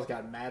projectiles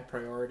got mad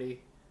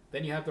priority.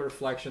 Then you have the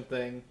reflection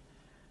thing.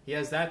 He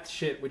has that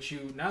shit, which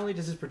you... Not only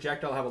does his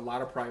projectile have a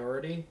lot of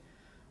priority,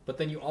 but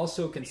then you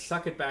also can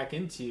suck it back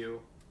into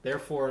you.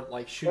 Therefore,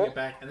 like, shooting it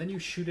back. And then you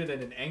shoot it at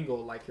an angle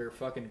like you're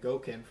fucking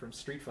Goken from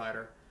Street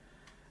Fighter.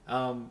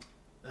 Oh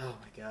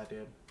my god,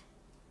 dude.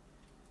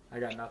 I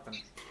got nothing.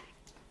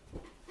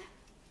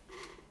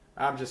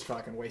 I'm just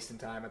fucking wasting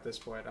time at this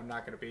point. I'm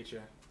not going to beat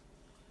you.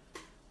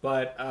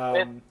 But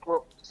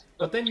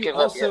then you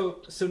also...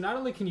 So not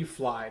only can you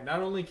fly, not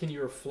only can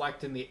you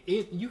reflect in the...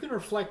 You can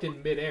reflect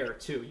in midair,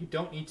 too. You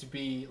don't need to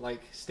be,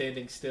 like,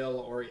 standing still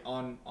or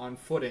on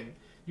footing.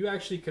 You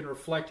actually can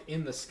reflect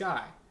in the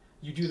sky.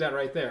 You do that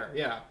right there,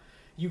 yeah.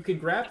 You can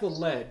grab the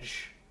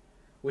ledge,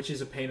 which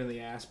is a pain in the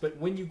ass, but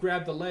when you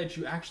grab the ledge,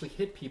 you actually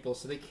hit people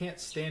so they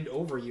can't stand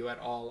over you at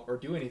all or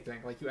do anything.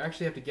 Like, you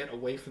actually have to get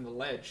away from the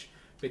ledge.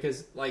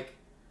 Because, like,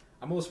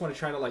 I almost want to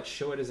try to, like,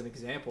 show it as an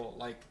example.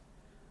 Like,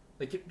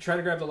 try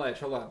to grab the ledge.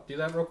 Hold on. Do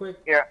that real quick.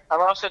 Yeah,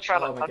 I'm also trying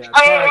to... Oh, my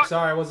God.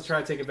 Sorry, I wasn't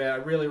trying to take it back.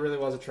 I really, really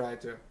wasn't trying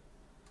to.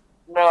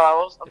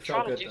 No, I'm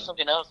trying to do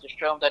something else to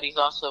show him that he's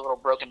also a little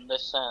broken in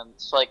this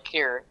sense. Like,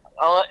 here,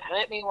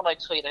 hit me when I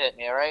tell you to hit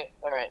me, alright?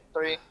 Alright,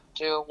 3,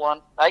 2,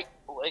 1.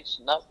 Wait,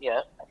 not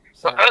yet.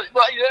 Sorry.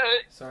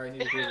 Sorry, I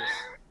need to do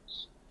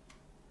this.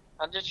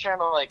 I'm just trying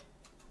to, like,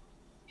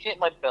 hit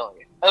my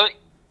belly. Oh,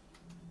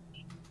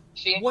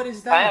 see? What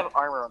is that? I have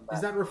armor on that.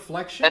 Is that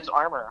reflection? That's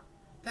armor.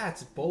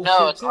 That's bullshit,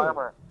 No, it's too.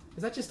 Armor.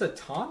 Is that just a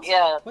taunt?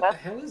 Yeah. What the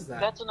hell is that?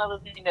 That's another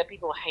thing that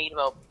people hate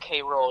about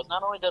K-Roll.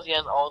 Not only does he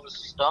have all this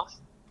stuff,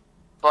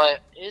 but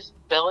his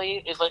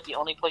belly is like the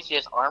only place he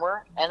has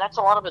armor, and that's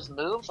a lot of his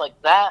moves,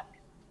 like that,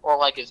 or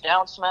like his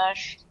down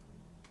smash,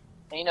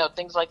 and, you know,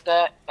 things like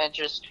that, and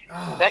just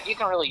that you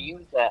can really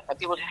use that, and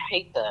people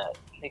hate that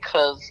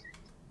because,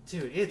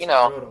 dude, it's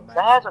brutal, man.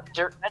 That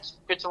has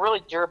it's a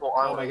really durable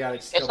armor. Oh my god,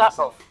 it's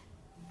not.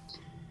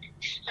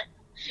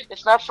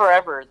 It's not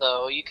forever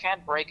though. You can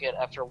break it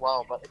after a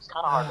while, but it's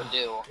kind of hard to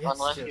do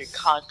unless you're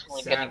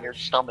constantly getting your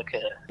stomach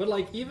hit. But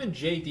like even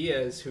Jay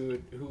Diaz, who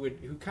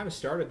kind of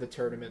started the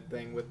tournament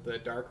thing with the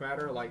dark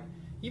matter, like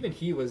even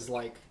he was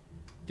like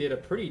did a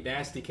pretty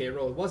nasty K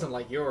roll. It wasn't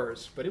like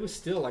yours, but it was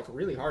still like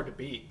really hard to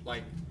beat.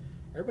 Like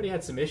everybody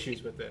had some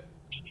issues with it,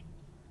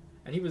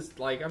 and he was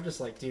like, I'm just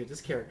like, dude,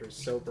 this character is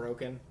so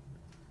broken.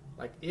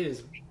 Like it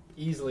is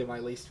easily my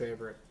least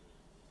favorite.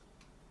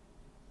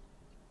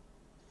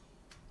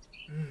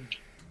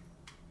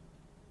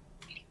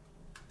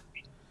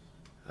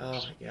 Oh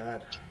my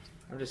god.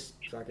 I'm just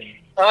fucking...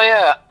 Oh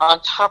yeah, on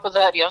top of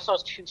that, he also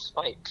has 2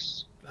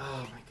 spikes.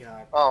 Oh my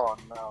god. Oh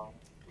no.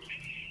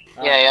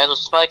 Yeah, he has a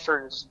spike for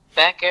his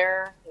back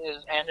air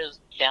and his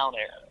down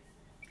air.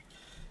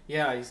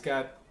 Yeah, he's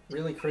got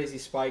really crazy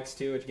spikes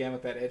too, again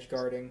with that edge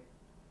guarding.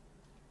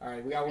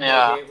 Alright, we got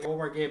one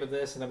more game of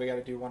this, and then we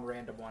gotta do one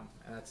random one,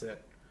 and that's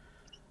it.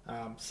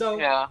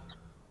 Yeah.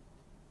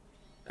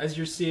 As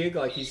you're seeing,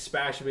 like, he's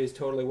smashing me, he's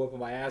totally whooping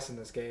my ass in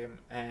this game,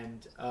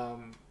 and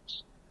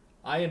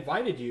I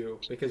invited you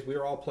because we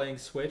were all playing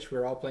Switch, we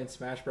were all playing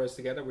Smash Bros.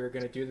 Together, we were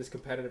going to do this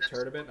competitive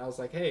tournament, and I was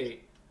like, hey,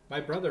 my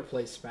brother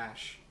plays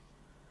Smash.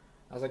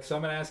 I was like, so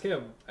I'm going to ask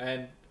him,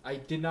 and I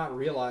did not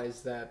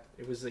realize that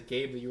it was a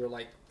game that you were,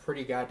 like,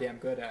 pretty goddamn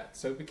good at,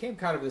 so it became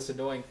kind of this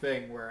annoying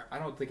thing where I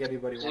don't think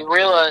anybody wanted to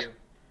play with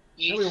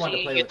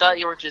you. You thought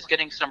you were just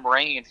getting some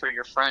rain for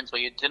your friends,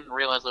 but you didn't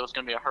realize there was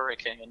going to be a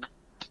hurricane.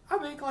 I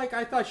mean, like,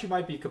 I thought you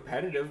might be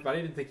competitive, but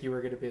I didn't think you were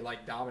going to be,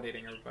 like,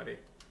 dominating everybody.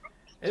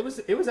 It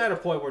was at a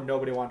point where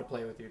nobody wanted to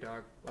play with you,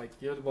 dog. Like,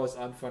 you're the most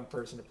unfun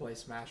person to play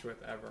Smash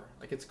with ever.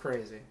 Like, it's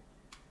crazy.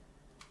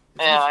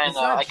 I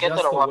know. I get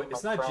that a lot.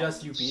 It's not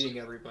just you beating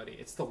everybody.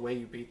 It's the way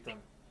you beat them.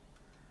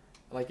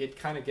 Like, it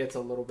kind of gets a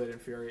little bit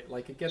infuriating.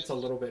 Like, it gets a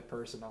little bit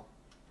personal.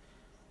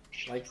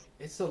 Like,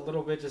 it's a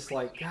little bit just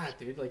like, God,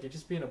 dude, like, you're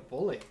just being a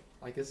bully.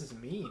 Like, this is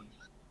mean.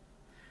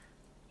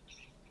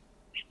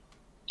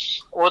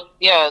 Well,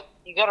 yeah,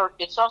 you gotta.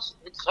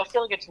 I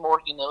feel like it's more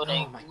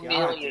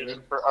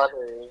humiliating for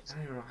others. I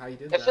don't even know how you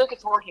did that. I feel like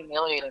it's more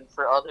humiliating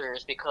for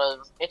others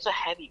because it's a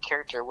heavy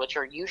character, which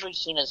are usually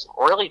seen as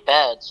really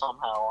bad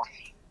somehow.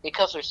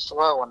 because they're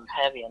slow and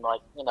heavy and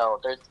like they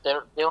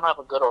don't have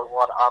a good or a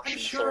lot of I'm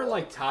options. sure there.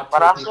 like top But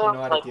tier also, people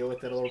know how to like- deal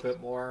with it a little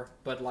bit more,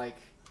 but like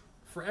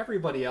for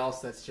everybody else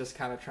that's just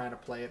kind of trying to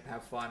play it and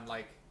have fun,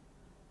 like,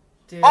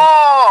 dude,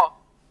 Oh,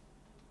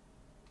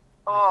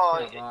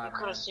 come you on, could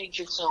man. have seen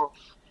yourself.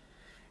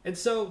 And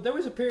so there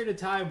was a period of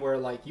time where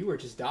like you were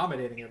just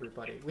dominating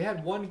everybody. We had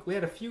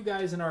a few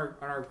guys in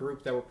our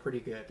group that were pretty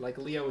good. Like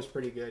Leo was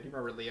pretty good. You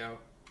remember Leo?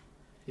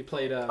 He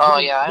played. Oh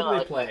yeah, who I did they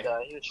like play? that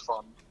guy. He was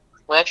fun.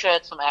 We actually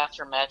had some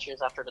after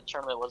matches after the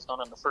tournament was done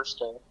on the first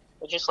day.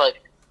 We just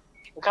like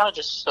we kind of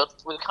just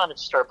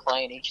started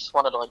playing. He just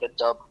wanted like a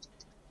dub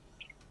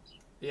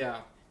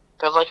Yeah.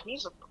 because like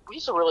he's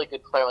a really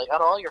good player. Like out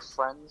of all your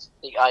friends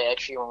that I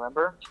actually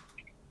remember,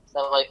 that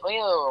like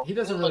Leo. He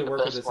doesn't he's, really like, the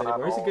work with best us one out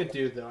anymore. of He's a all good of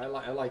dude though.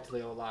 I liked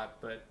Leo a lot,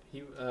 but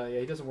he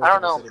doesn't them. work I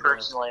don't with us know him anymore.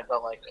 personally,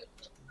 but like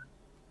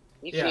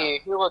Yeah.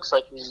 he looks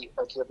like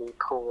he'll be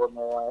cool in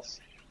real life.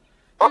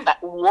 Dude,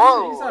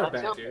 Whoa! he's not a I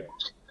bad killed dude. him.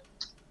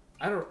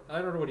 I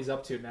don't know what he's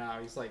up to now.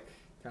 He's like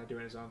kind of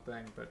doing his own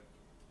thing, but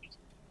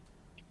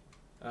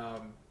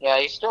Yeah,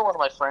 he's still one of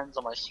my friends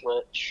on my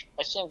Switch.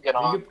 I see him get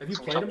on have you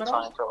from played time him to at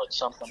all? time for like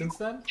something. since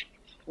then.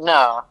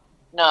 No,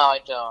 I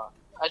don't.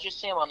 I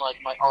just see him on like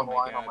my Oh my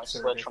online God, on my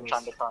so Switch from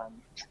time to ridiculous.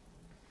 time.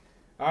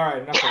 All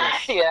right, enough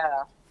of this.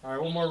 Yeah. All right,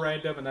 one more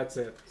random and that's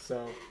it.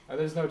 So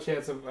there's no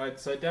chance of.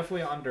 So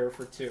definitely under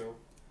for 2.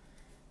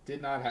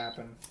 Did not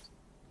happen.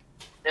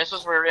 This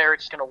is where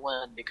Eric's gonna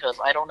win because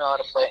I don't know how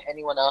to play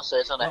anyone else that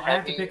isn't a Well, I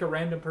have to heavy pick a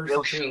random person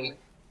Yoshi too.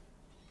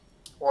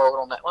 or a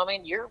little. Well, I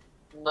mean, you're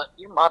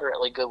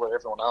moderately good with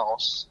everyone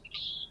else.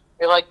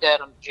 You're like that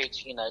on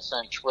JT in that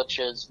sense, which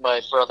is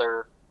my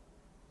brother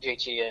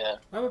JT. Yeah.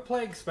 I would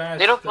play Smash.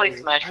 They don't play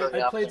Smash I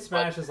very played often,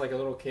 Smash as like a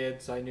little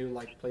kid, so I knew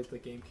like played the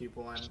GameCube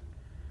one.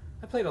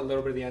 I played a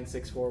little bit of the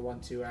N64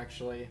 1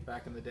 actually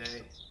back in the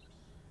day.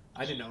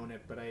 I didn't own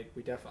it, but I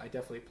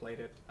definitely played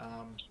it.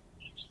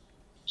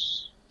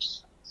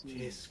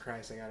 Jesus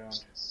Christ, I got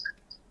owned.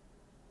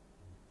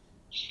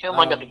 Who am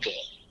I gonna get?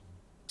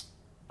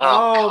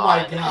 Oh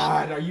my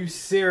God, are you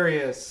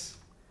serious?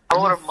 I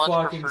Are would you have much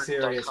fucking preferred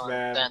serious, Duck Hunt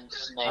man? than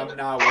Snake. I'm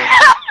not winning.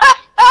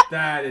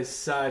 That is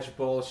such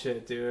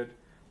bullshit, dude.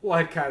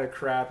 What kind of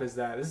crap is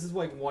that? This is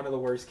like one of the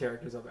worst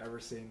characters I've ever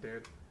seen,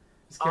 dude.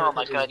 This Oh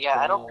my character God, is yeah,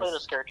 I don't play balls.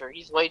 this character.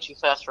 He's way too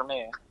fast for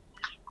me.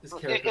 This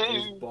character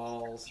is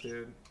balls,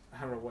 dude.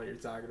 I don't know what you're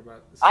talking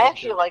about. This I character-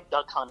 actually like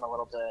Duck Hunt a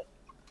little bit.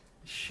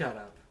 Shut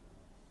up.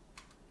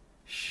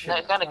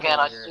 Then again,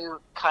 I don't do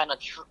kind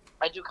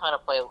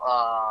of play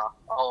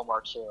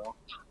Olimar too.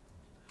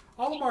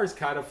 Olimar is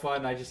kind of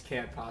fun. I just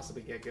can't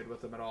possibly get good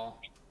with him at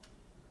all.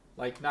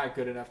 Like, not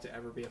good enough to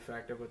ever be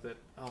effective with it.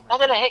 Oh my I'm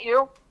gonna God. hit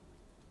you.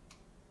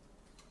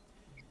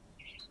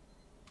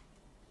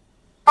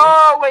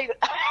 Oh wait!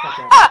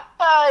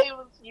 He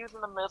was using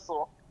a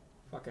missile.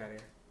 Fuck out of here.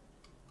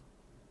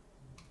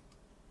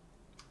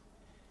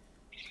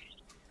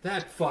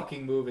 That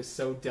fucking move is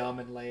so dumb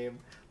and lame.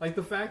 Like,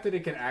 the fact that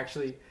it can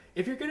actually...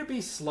 If you're gonna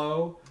be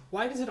slow,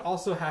 why does it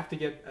also have to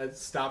get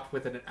stopped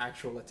with an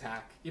actual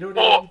attack? You know what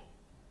I mean?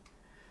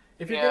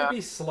 If you're Yeah. gonna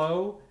be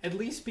slow, at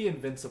least be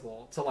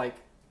invincible. To, like,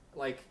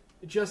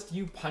 just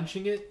you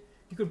punching it,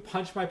 you could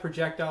punch my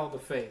projectile in the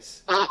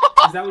face.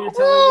 Is that what you're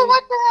telling me?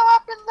 What the hell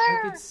happened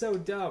there? Like, it's so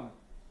dumb.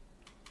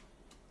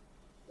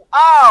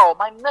 Oh,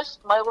 my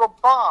little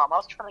bomb. I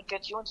was trying to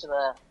get you into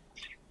that.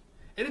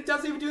 And it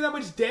doesn't even do that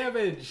much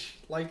damage.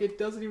 Like, it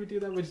doesn't even do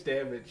that much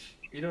damage.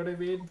 You know what I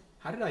mean?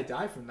 How did I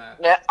die from that?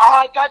 Yeah. Oh,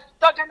 I got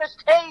stuck in this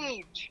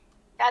cage.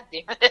 God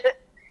damn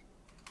it.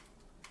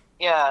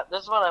 Yeah,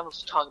 that's what I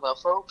was talking about,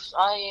 folks.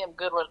 I am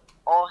good with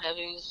all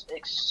heavies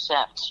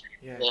except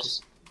Yeah, this.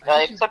 just- I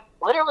think Except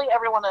literally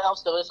everyone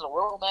else though is a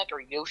Little Mac or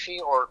Yoshi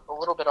or a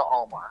little bit of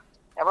Olimar.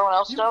 Everyone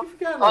else though. you've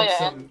got Oh, like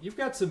yeah, you've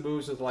got some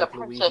moves with like the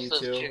Luigi princesses,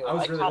 too. too. I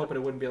was I really kinda- hoping it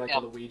wouldn't be like yeah.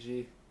 a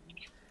Luigi.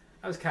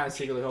 I was kind of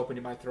secretly hoping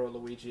you might throw a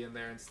Luigi in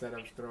there instead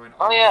of throwing.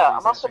 Oh, all yeah,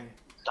 these I'm also- at me.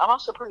 I'm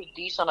also pretty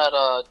decent at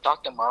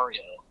Dr.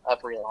 Mario.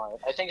 I've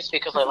realized. I think it's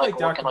because I I feel like like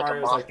Dr. looking like a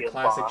Mario is like the mafia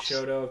classic boss.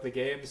 Shoto of the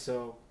game,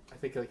 so I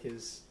think like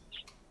his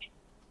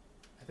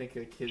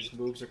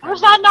moves are kind How's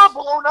of. that not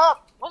blown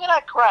up? Look at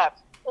that crap.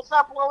 It's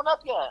not blown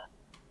up yet.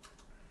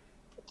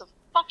 It's a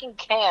fucking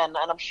can,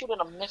 and I'm shooting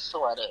a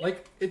missile at it.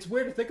 Like, it's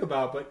weird to think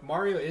about, but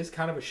Mario is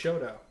kind of a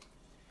Shoto.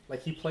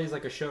 Like, he plays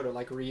like a Shoto,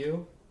 like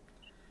Ryu.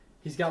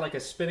 He's got like a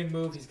spinning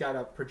move, he's got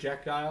a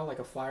projectile, like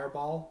a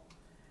fireball,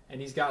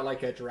 and he's got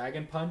like a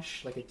dragon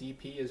punch, like a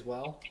DP as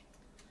well.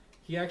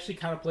 He actually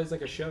kind of plays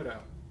like a Shoto.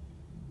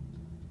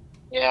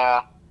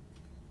 Yeah.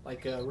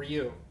 Like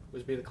Ryu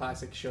would be the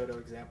classic Shoto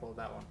example of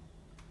that one.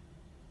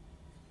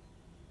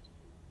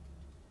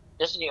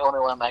 This is the only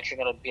way I'm actually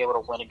going to be able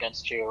to win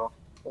against you.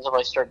 Is if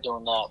I start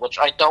doing that, which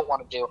I don't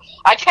want to do.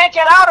 I can't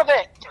get out of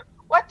it!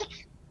 What the...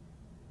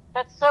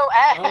 That's so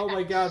ass! Oh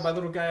my god, my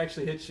little guy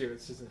actually hits you.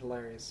 It's just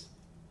hilarious.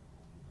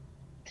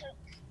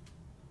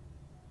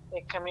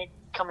 Hey,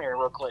 come here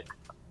real quick.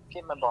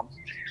 Get my bum.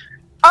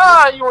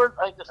 Ah, you were...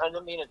 I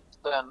didn't mean it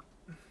then.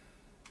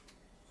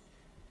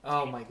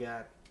 Oh my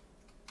god.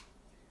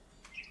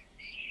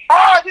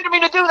 Ah, I didn't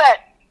mean to do that!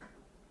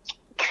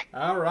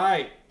 All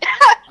right.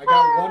 I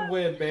got one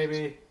win,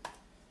 baby.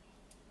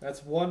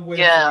 That's one win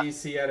for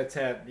EC out of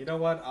 10. You know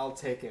what? I'll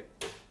take it.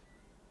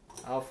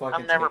 I'll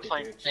fucking I'm never take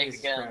playing it, dude. Snake Jesus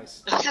again.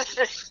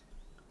 Christ.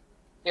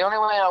 The only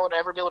way I would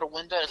ever be able to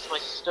win that is if I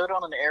stood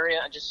on an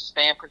area and just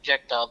spam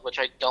projectiles, which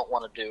I don't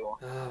want to do.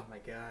 Oh my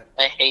god.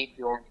 I hate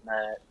doing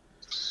that.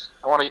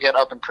 I want to get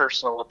up and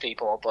personal with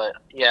people, but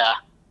yeah.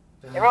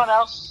 Everyone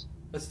else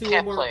Let's do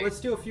can't one more. play. Let's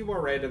do a few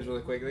more randoms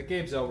really quick. The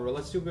game's over.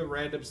 Let's do a bit of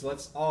randoms.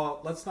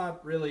 Let's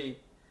not really.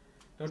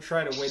 Don't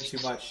try to win too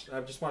much. I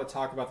just want to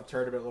talk about the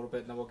tournament a little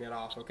bit, and then we'll get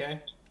off.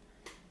 Okay?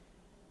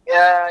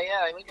 Yeah,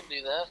 we can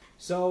do that.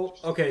 So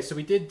so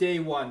we did day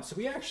one. So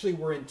we actually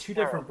were in two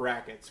different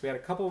brackets. We had a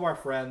couple of our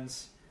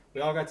friends.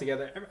 We all got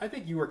together. I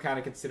think you were kind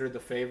of considered the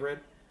favorite.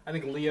 I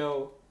think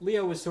Leo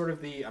was sort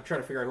of the. I'm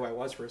trying to figure out who I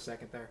was for a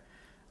second there.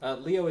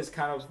 Leo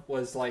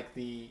was like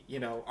the,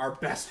 our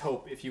best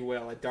hope, if you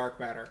will, at Dark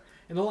Matter.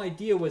 And the whole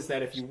idea was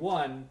that if you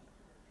won,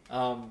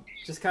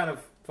 just kind of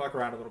fuck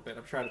around a little bit.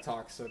 I'm trying to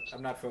talk, so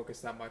I'm not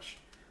focused that much.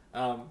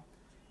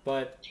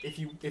 But if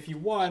you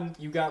won,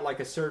 you got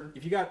like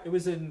it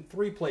was in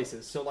 3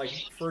 places. So like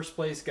first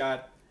place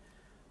got,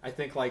 I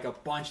think, like a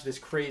bunch of this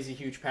crazy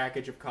huge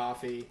package of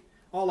coffee,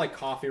 all like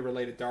coffee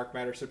related Dark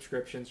Matter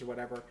subscriptions or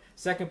whatever.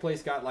 Second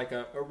place got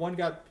one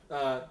got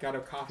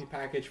a coffee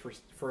package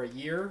for a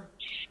year.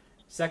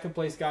 Second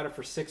place got it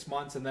for 6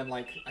 months, and then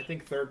like I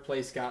think third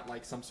place got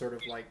like some sort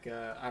of like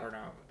I don't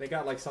know. They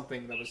got like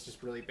something that was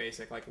just really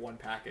basic, like one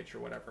package or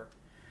whatever.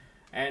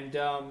 And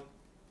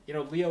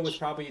Leo was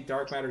probably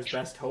Dark Matter's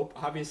best hope,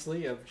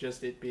 obviously, of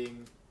just it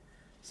being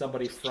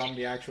somebody from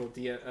the actual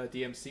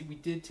DMC. We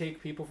did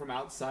take people from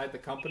outside the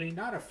company.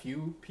 Not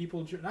too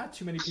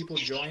many people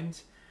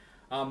joined.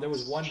 There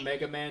was one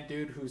Mega Man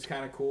dude who's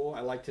kind of cool.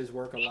 I liked his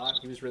work a lot.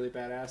 He was really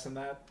badass in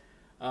that.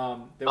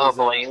 He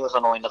was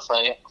annoying to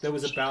fight. There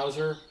was a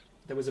Bowser.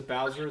 There was a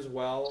Bowser as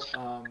well.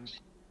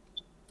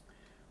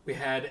 We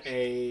had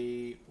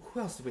who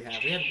else did we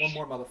have? We had one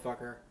more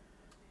motherfucker.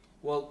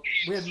 Well,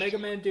 we had Mega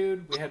Man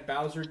dude. We had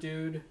Bowser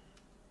dude.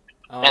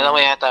 And then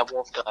we had that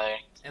wolf guy.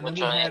 And then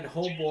we had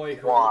Homeboy,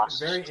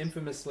 who very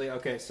infamously.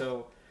 Okay,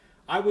 so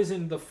I was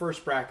in the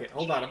first bracket.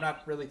 Hold on, I'm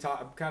not really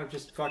talking. I'm kind of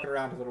just fucking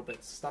around a little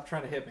bit. Stop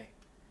trying to hit me.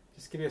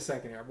 Just give me a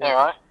second here.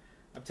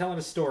 I'm telling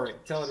a story.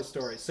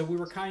 So we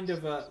were kind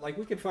of like,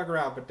 we can fuck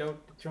around, but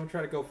don't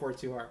try to go for it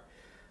too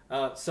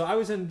hard. So I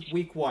was in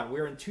week 1.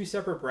 We were in 2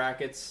 separate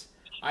brackets.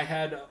 I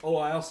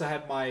also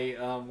had my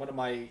one of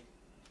my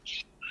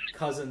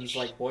cousin's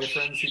like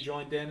boyfriends who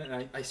joined in,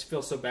 and I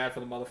feel so bad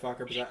for the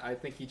motherfucker because I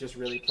think he just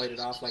really played it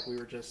off like we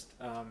were just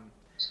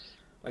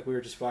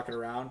fucking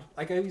around.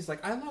 Like he's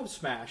like, I love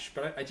Smash,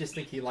 but I just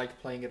think he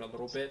liked playing it a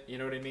little bit. You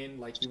know what I mean?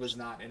 Like he was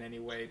not in any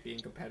way being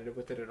competitive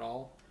with it at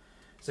all.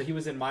 So he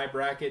was in my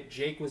bracket.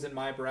 Jake was in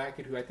my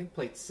bracket, who I think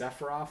played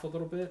Sephiroth a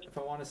little bit, if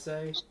I want to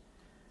say.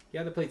 He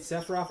either played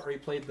Sephiroth or he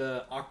played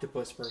the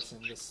octopus person,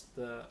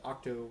 the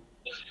Octo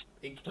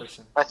Ink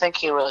person. I think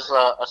he was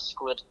a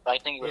squid. I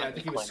think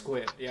he was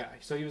Squid. Yeah,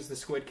 so he was the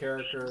Squid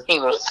character. He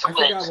was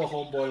Squid. I forgot what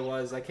Homeboy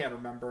was. I can't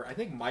remember. I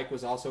think Mike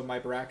was also in my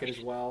bracket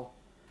as well.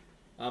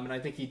 And I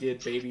think he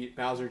did Baby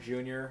Bowser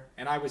Jr.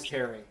 And I was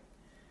Terry.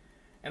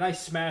 And I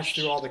smashed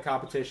through all the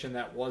competition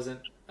that wasn't...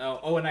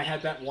 and I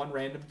had that one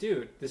random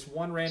dude. This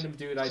one random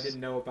dude I didn't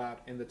know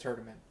about in the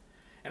tournament.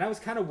 And I was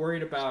kind of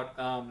worried about...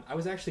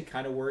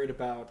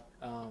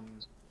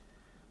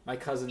 my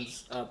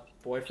cousin's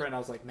boyfriend. I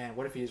was like, man,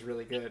 what if he's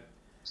really good?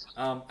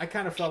 I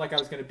kind of felt like I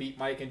was going to beat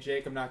Mike and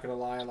Jake. I'm not going to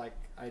lie. Like,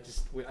 I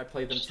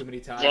played them too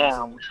many times.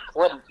 Damn,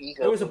 what an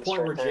ego. There was a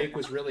point where Jake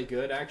was really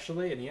good,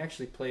 actually, and he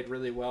actually played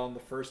really well in the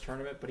first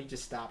tournament, but he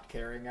just stopped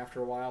caring after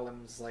a while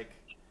and was like,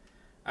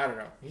 I don't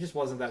know. He just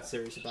wasn't that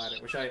serious about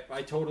it, which I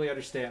totally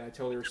understand. I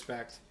totally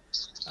respect.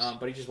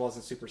 But he just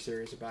wasn't super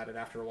serious about it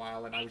after a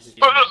while, and I was just...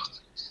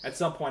 at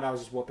some point, I was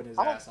just whooping his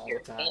ass all the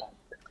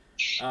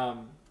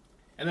time.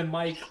 And then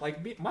Mike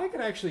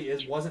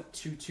actually wasn't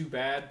too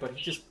bad, but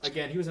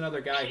he was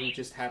another guy who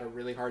just had a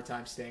really hard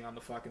time staying on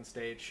the fucking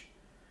stage.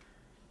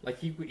 Like,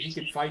 he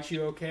could fight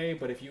you okay,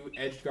 but if you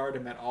edge guard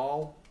him at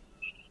all,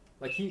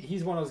 like,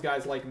 he's one of those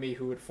guys like me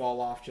who would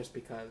fall off just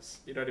because.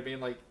 You know what I mean?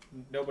 Like,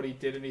 nobody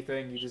did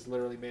anything, you just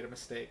literally made a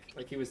mistake.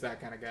 Like, he was that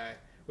kind of guy,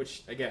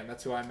 which, again,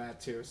 that's who I'm at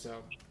too,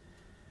 so...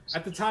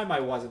 At the time, I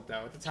wasn't,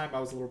 though. At the time, I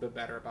was a little bit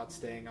better about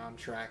staying on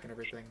track and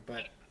everything,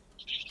 but...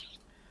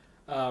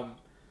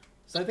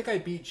 So I think I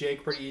beat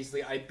Jake pretty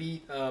easily. I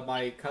beat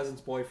my cousin's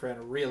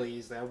boyfriend really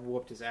easily. I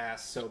whooped his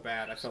ass so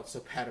bad. I felt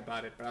so bad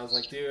about it. But I was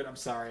like, dude, I'm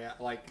sorry.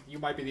 You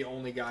might be the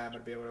only guy I'm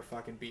going to be able to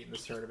fucking beat in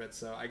this tournament.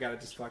 So I got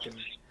to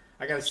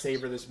I got to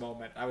savor this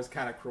moment. I was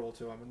kind of cruel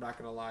to him. I'm not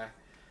going to lie.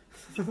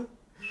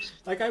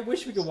 I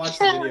wish we could watch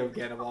the video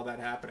again of all that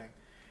happening.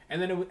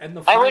 And then in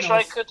the finals, I wish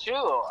I could too.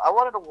 I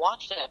wanted to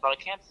watch that, but I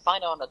can't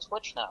find it on the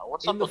Twitch now.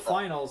 What's up with that? In the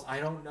finals, I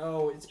don't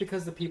know. It's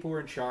because the people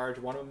were in charge.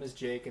 One of them is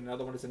Jake, and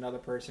another one is another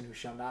person who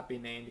shall not be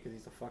named because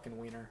he's a fucking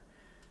wiener.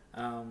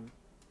 I don't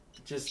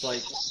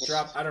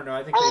know.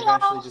 I think they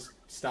eventually just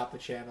stopped the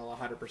channel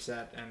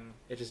 100%, and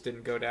it just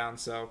didn't go down.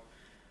 So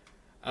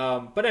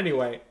But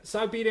anyway, so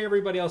I beat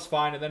everybody else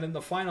fine, and then in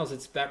the finals,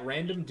 it's that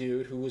random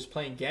dude who was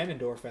playing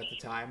Ganondorf at the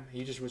time.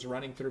 He just was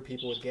running through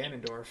people with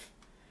Ganondorf,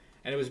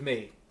 and it was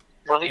me.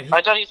 Well,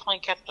 I thought he was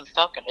playing Captain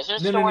Falcon. Is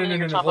this No, the no, one no, that no,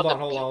 you're no, talking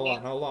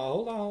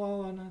hold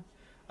about?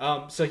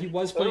 on. So he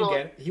was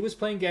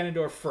playing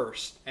Ganondorf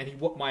first, and he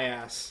whooped my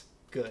ass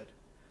good.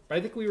 But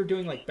I think we were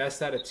doing like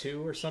best out of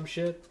 2 or some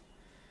shit.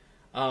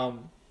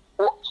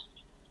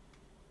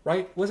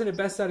 Right? Wasn't it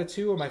best out of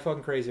 2, or am I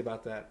fucking crazy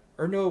about that?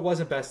 Or no, it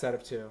wasn't best out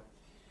of 2.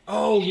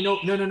 Oh, no.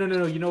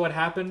 You know what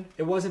happened?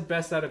 It wasn't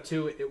best out of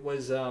 2. It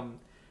was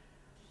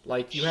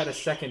like you had a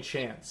second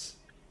chance.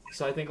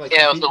 So I think like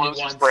it was the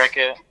losers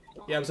bracket.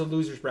 Yeah, it was a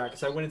loser's bracket.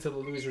 So I went into the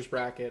loser's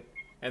bracket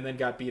and then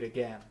got beat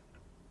again.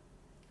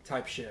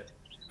 Type shit.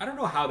 I don't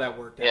know how that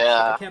worked out.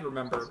 Yeah. I can't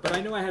remember. But I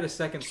know I had a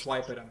second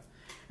swipe at him.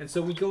 And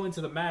so we go into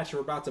the match,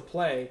 we're about to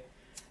play,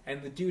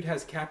 and the dude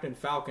has Captain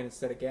Falcon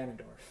instead of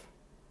Ganondorf.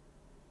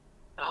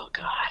 Oh,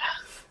 God.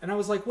 And I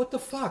was like, what the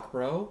fuck,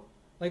 bro?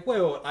 Like,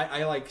 wait.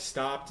 I like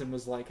stopped and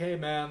was like, hey,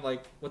 man,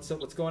 like, what's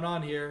going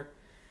on here?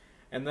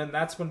 And then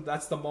that's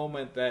the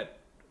moment that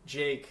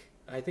Jake,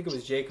 I think it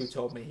was Jake who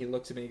told me, he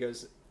looked at me, he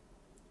goes,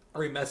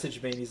 or he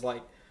messaged me, and he's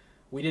like,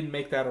 we didn't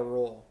make that a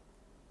rule.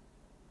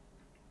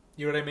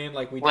 You know what I mean?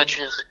 Like Which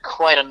is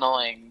quite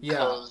annoying.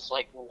 Yeah.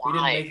 Like, why? We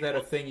didn't make that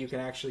a thing you can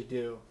actually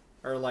do.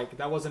 Or, like,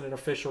 that wasn't an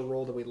official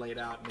rule that we laid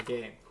out in the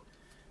game.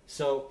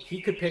 So,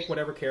 he could pick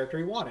whatever character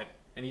he wanted.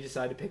 And he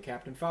decided to pick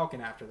Captain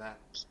Falcon after that.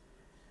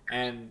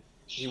 And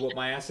he whooped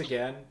my ass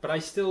again. But I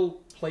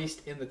still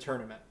placed in the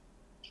tournament.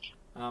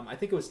 I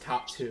think it was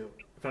top 2,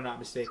 if I'm not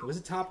mistaken. Was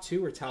it top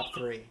 2 or top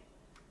 3?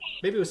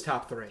 Maybe it was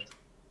top 3.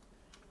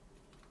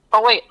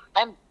 Oh, wait.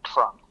 I'm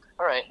drunk.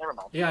 Alright, never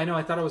mind. Yeah, I know.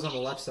 I thought I was on the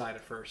left side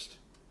at first.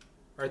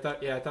 Or I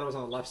thought it was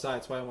on the left side.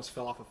 That's why I almost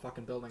fell off a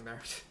fucking building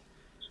there.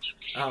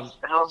 I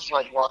was,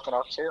 like, walking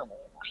up to him.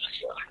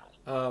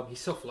 He's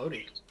so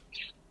floaty.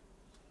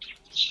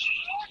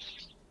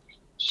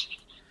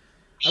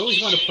 I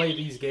always want to play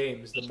these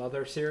games, the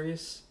Mother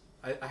series.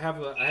 I have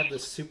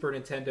this Super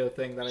Nintendo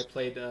thing that I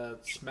played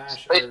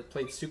Smash or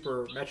played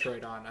Super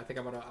Metroid on. I think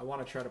I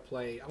want to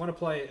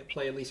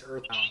play at least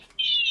Earthbound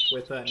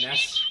with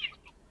Ness.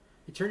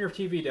 You turn your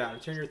TV down,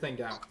 turn your thing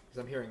down because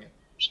I'm hearing it.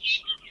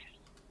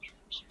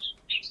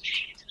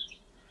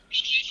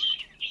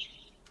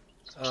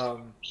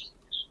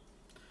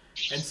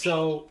 And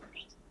so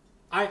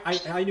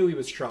I knew he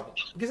was trouble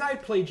because I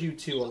played you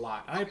 2 a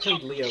lot, and I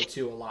played Leo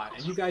 2 a lot,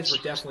 and you guys were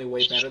definitely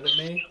way better than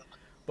me.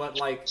 But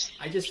like,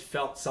 I just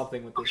felt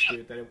something with this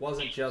dude that it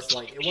wasn't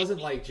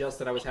like just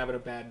that I was having a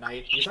bad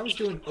night, because I was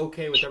doing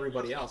okay with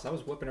everybody else. I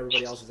was whipping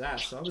everybody else's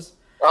ass, so I was.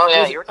 Oh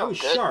yeah, I was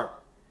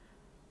sharp.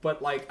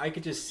 But like, I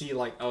could just see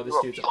like, oh, this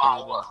dude's a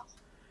problem.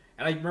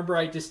 And I remember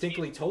I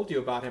distinctly told you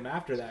about him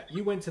after that.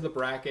 You went to the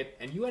bracket,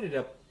 and you ended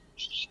up.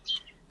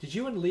 Did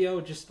you and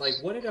Leo just like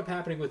what ended up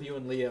happening with you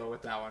and Leo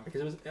with that one?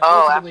 Because it was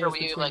after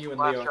we like you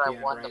and Leo after at I the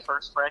end, won right? the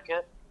first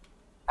bracket.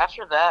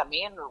 After that,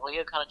 me and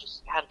Leo kind of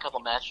just had a couple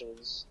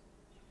matches.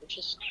 We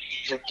just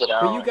duked it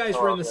out. But you guys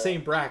were in the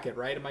same bracket,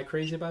 right? Am I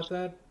crazy about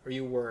that? Or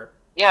you were?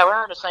 Yeah, we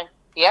were in the same.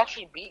 He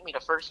actually beat me the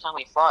first time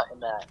we fought in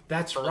that.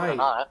 That's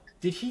right.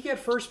 Did he get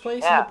first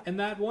place in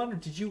that one, or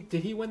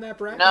did he win that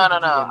bracket? No.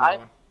 I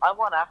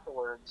won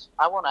afterwards.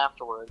 I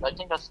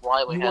think that's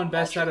why we. You won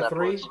best out of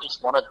 3. He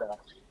just wanted that.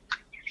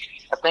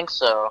 I think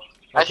so. Okay.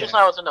 I just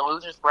know I was in the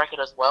losers bracket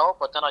as well,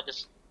 but then I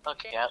just I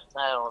don't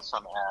know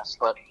some ass,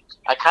 but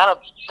I kind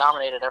of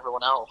dominated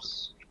everyone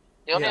else.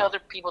 The only other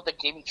people that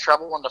gave me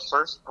trouble in the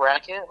first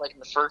bracket, like in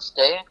the first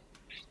day,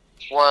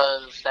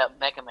 was that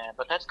Mega Man,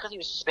 but that's because he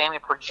was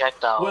spamming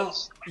projectiles. Well,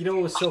 you know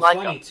what was so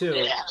funny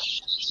too?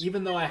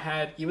 Even though I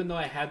had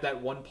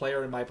that one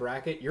player in my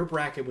bracket, your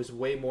bracket was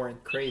way more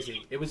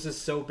crazy. It was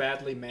just so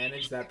badly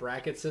managed, that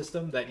bracket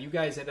system, that you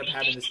guys ended up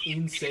having this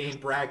insane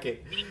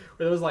bracket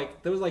where there was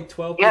like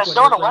 12 people. Yeah,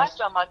 so in the last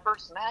time my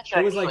first match,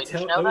 there was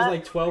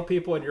like 12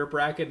 people in your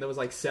bracket, and there was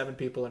like 7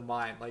 people in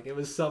mine. Like, it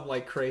was some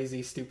like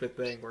crazy stupid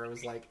thing where it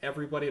was like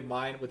everybody in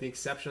mine, with the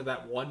exception of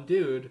that one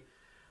dude,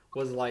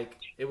 was like,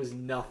 it was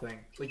nothing.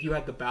 Like, you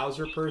had the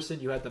Bowser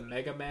person, you had the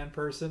Mega Man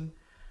person.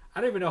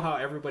 I don't even know how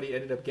everybody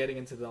ended up getting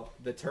into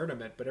the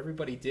tournament, but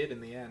everybody did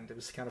in the end. It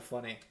was kind of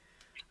funny.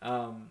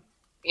 The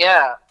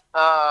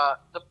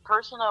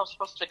person I was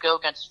supposed to go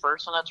against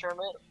first in that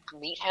tournament,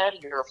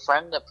 Meathead, your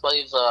friend that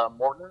plays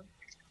Morgan,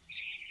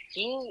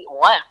 he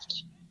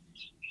left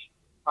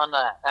on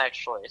that,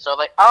 actually. So,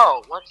 like,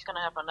 what's going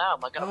to happen now?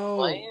 Am I going to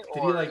play?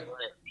 Did he, like,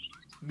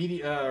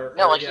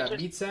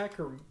 Meat Sack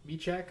or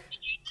Meat Shack?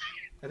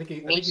 I think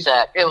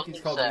he's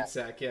called Meat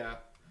Sack, yeah.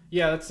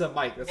 Yeah, that's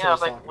Mike. That's what I was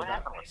talking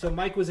about. So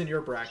Mike was in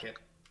your bracket.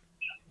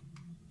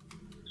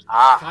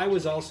 Kai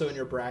was also in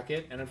your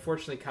bracket, and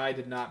unfortunately Kai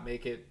did not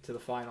make it to the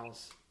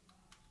finals.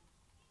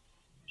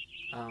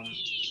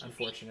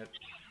 Unfortunate.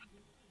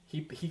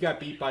 He got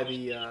beat by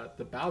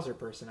the Bowser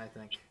person, I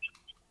think.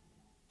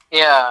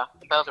 Yeah,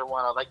 the Bowser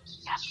won. I was like,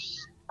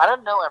 yes! I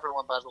didn't know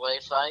everyone, by the way,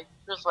 so I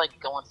just, like,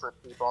 going for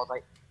people. I was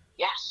like,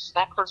 yes,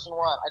 that person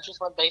won. I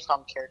just went based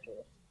on character.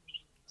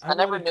 I I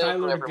never wanted knew who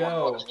Kyler to everyone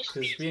go was.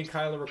 because me and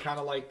Kyler were kind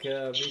of like me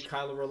and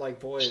Kyler were like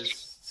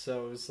boys,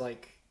 so it was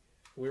like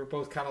we were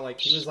both kind of like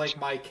he was like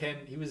my Ken,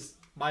 he was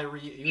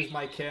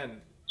my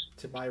Ken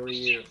to my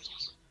Ryu.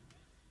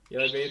 You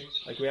know what I mean?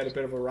 Like we had a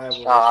bit of a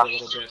rivalry for a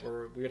little bit,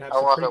 where we would have I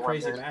some love pretty it when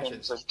crazy their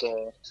things matches. are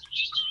gay.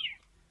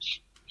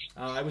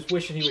 I was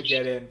wishing he would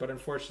get in, but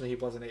unfortunately he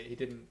wasn't. He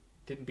didn't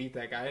beat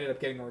that guy. I ended up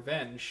getting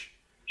revenge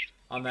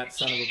on that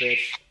son of a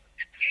bitch.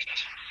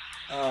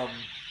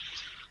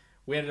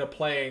 We ended up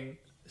playing.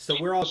 So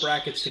we're all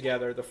brackets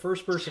together. The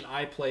first person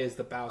I play is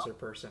the Bowser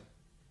person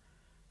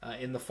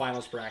in the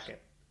finals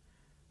bracket.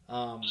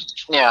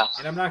 Yeah.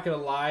 And I'm not gonna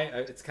lie,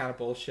 it's kind of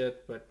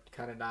bullshit, but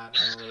kind of not.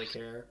 I don't really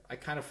care. I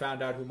kind of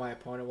found out who my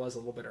opponent was a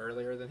little bit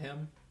earlier than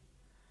him,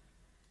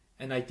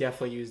 and I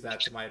definitely used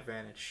that to my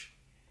advantage.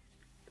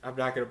 I'm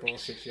not gonna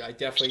bullshit you. I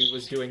definitely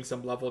was doing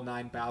some level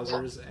 9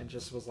 Bowsers and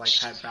just was like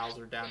had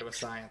Bowser down to a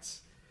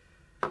science.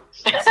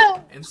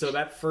 And so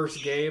that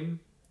first game,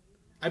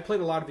 I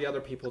played a lot of the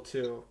other people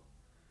too.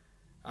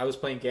 I was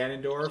playing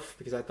Ganondorf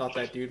because I thought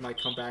that dude might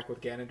come back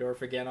with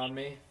Ganondorf again on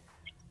me.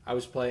 I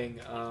was playing.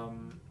 Oh,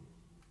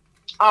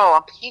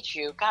 I'm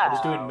Pichu. God. I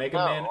was doing Mega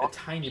Man a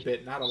tiny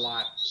bit, not a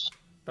lot,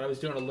 but I was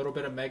doing a little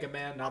bit of Mega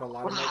Man, not a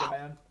lot of Mega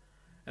Man,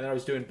 and then I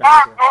was doing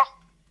Bowser.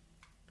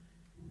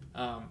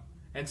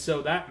 And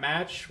so that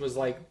match was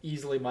like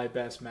easily my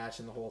best match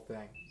in the whole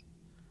thing.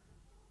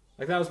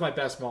 Like that was my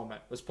best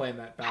moment. Was playing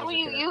that Bowser. How do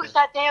you character. use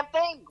that damn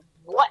thing?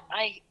 What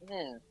I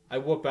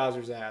whoop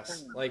Bowser's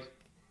ass. Like,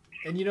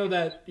 and you know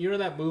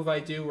that move I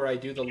do where I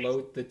do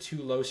the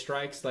 2 low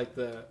strikes, like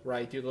where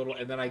I do the little,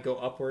 and then I go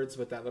upwards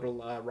with that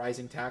little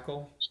rising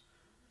tackle,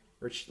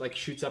 which like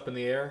shoots up in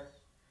the air.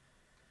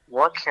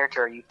 What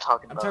character are you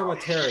talking about? I'm talking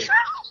about Terry.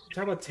 I'm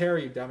talking about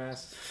Terry, you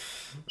dumbass.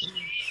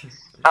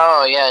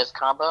 Oh yeah, his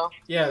combo.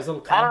 Yeah, his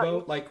little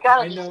combo. Like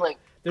I know, like...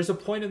 there's a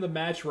point in the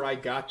match where I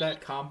got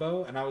that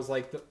combo, and I was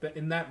like,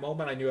 in that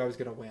moment, I knew I was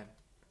gonna win.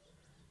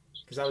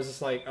 Because I was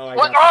just like, oh,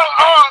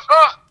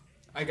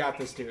 I got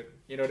this dude.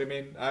 You know what I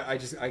mean?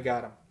 I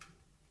got him.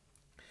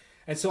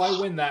 And so I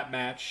win that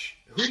match.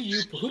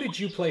 Who did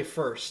you play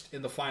first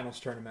in the finals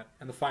tournament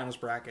and the finals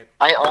bracket?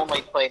 I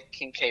only played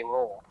King K.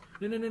 Rool.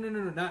 No,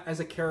 not as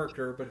a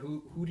character, but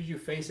who did you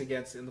face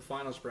against in the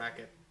finals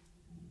bracket?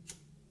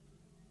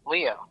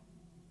 Leo.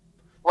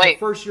 Wait,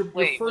 your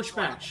first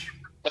match.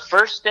 The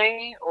first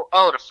day?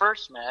 The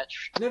first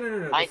match.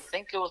 No. I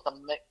think it was the.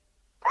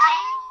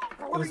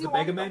 It was the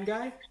Mega Man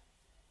guy.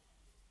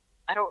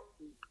 I don't.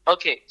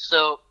 Okay,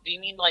 so do you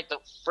mean like the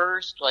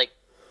first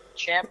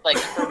champ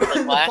last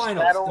finals,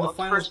 battle in the of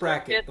finals first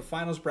bracket? The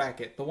finals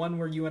bracket, the one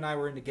where you and I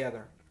were in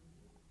together.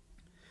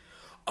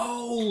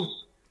 Oh,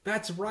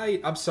 that's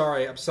right. I'm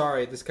sorry.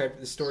 This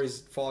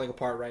story's falling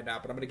apart right now,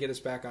 but I'm gonna get us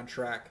back on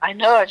track. I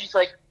know. I just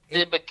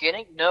the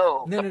beginning.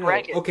 No.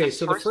 Bracket. Okay,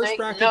 so the first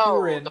bracket you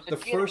were in,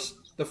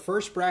 the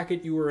first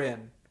bracket you were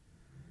in,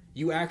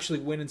 you actually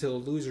went into the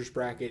losers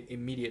bracket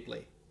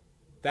immediately.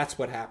 That's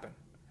what happened.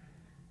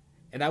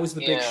 And that was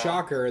the big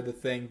shocker of the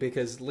thing,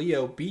 because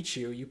Leo beat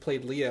you. You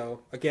played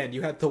Leo. Again,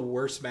 you had the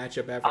worst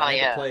matchup ever. I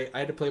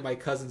had to play my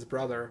cousin's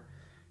brother,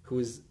 who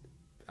was,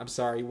 I'm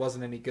sorry, he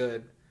wasn't any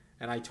good,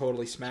 and I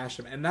totally smashed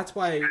him. And that's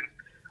why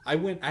I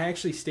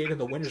actually stayed in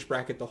the winners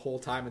bracket the whole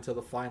time until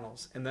the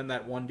finals. And then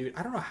that one dude,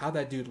 I don't know how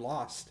that dude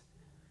lost.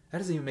 That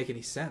doesn't even make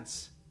any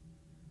sense.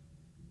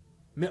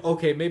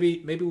 Okay,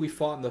 maybe we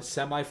fought in the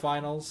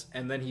semifinals,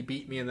 and then he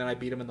beat me, and then I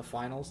beat him in the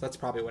finals. That's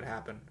probably what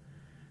happened.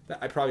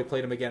 I probably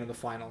played him again in the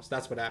finals.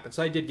 That's what happened.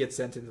 So I did get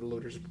sent into the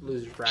losers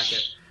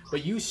bracket.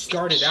 But you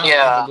started out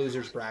in the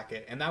losers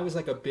bracket, and that was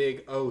like a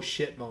big oh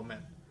shit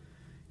moment.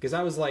 Because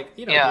I was like,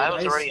 dude, I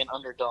was already an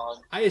underdog.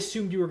 I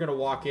assumed you were going to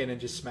walk in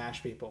and just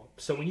smash people.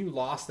 So when you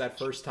lost that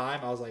first time,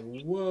 I was like,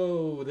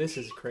 whoa, this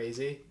is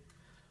crazy.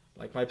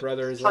 Like my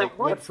brother is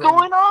what's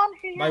going on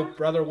here? My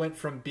brother went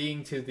from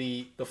being to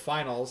the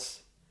finals,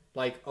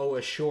 like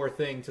a sure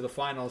thing, to the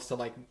finals to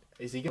like,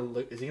 is he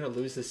gonna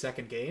lose the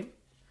second game?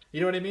 You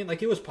know what I mean?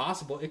 Like, it was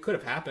possible. It could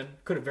have happened.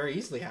 Could have very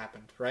easily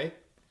happened, right?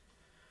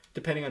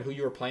 Depending on who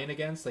you were playing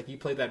against. Like, you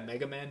played that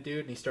Mega Man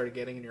dude, and he started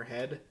getting in your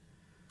head.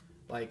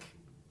 Like...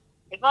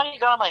 It's not even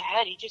got on my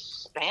head. He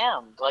just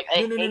spammed. Like, I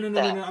hate that.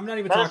 No. I'm not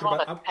even talking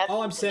about...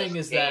 all I'm saying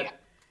is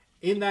that,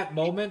 in that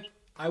moment,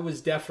 I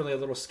was definitely a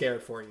little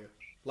scared for you.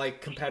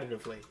 Like,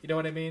 competitively. You know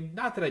what I mean?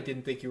 Not that I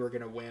didn't think you were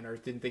going to win, or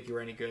didn't think you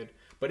were any good.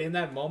 But in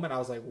that moment, I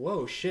was like,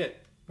 whoa,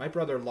 shit. My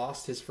brother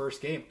lost his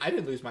first game. I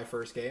didn't lose my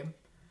first game.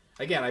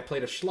 Again, I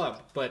played a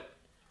schlub, but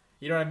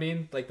you know what I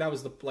mean? Like, that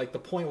was the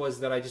point was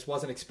that I just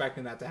wasn't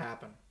expecting that to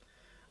happen.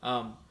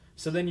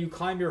 So then you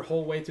climb your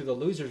whole way through the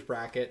losers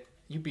bracket.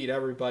 You beat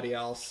everybody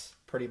else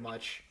pretty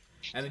much,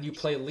 and then you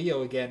play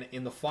Leo again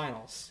in the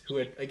finals, who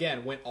had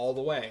again went all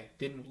the way,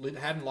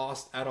 hadn't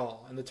lost at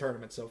all in the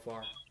tournament so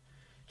far,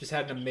 just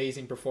had an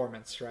amazing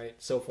performance right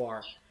so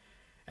far.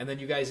 And then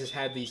you guys just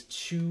had these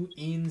 2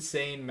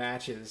 insane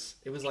matches.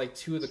 It was like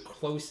 2 of the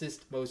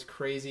closest, most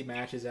crazy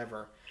matches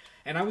ever.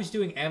 And I was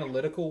doing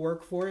analytical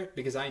work for it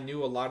because I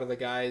knew a lot of the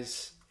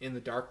guys in the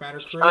Dark Matter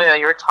crew. Oh yeah,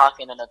 you're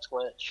talking in a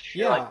Twitch.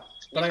 Yeah, like,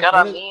 but you've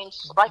got a mean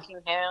spiking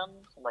hand.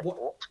 Like,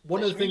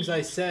 one of the things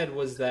I said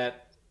was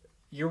that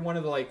you're one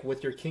of the, like,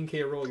 with your King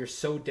K. roll, you're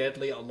so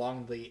deadly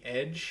along the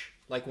edge.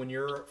 Like when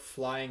you're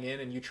flying in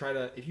and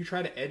if you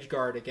try to edge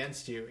guard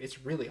against you,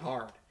 it's really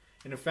hard.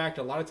 And in fact,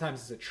 a lot of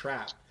times it's a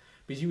trap.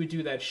 Because you would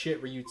do that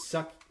shit where you'd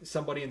suck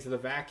somebody into the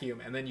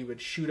vacuum and then you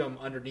would shoot them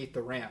underneath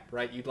the ramp,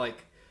 right? You'd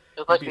like...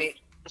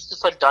 It's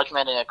just like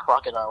documenting a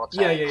crocodile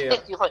attack. Yeah.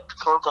 You like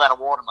crocodile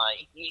water,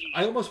 mate.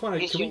 I almost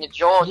want to... Can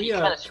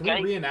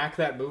we reenact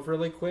that move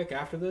really quick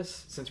after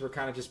this? Since we're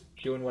kind of just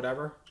doing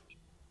whatever.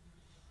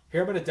 Here,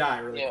 I'm going to die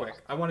really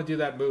quick. I want to do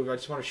that move. I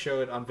just want to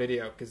show it on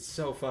video because it's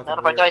so fucking Not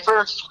if I die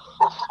first.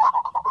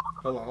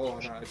 Hold on.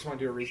 No, I just want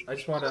to do I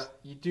just want to...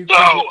 You do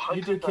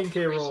King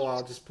K. roll,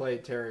 I'll just play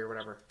Terry or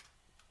whatever.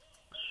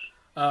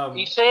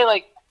 You say,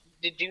 like,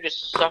 to do the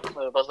suck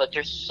move, but like,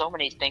 there's so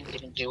many things you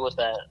can do with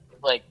that.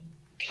 Like,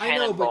 I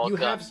know, but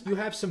you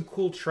have some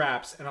cool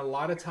traps, and a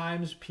lot of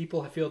times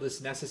people feel this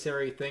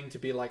necessary thing to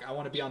be like, I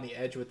want to be on the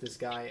edge with this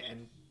guy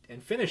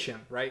and finish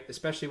him, right?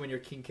 Especially when you're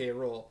King K.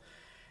 roll.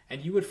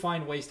 And you would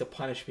find ways to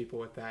punish people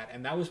with that.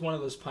 And that was one of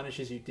those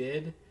punishes you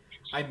did.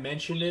 I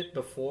mentioned it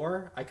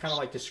before. I kind of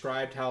like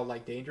described how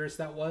like dangerous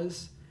that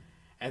was.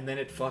 And then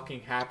it fucking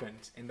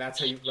happened. And that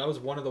was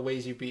one of the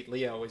ways you beat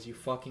Leo, is you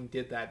fucking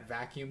did that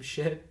vacuum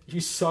shit. You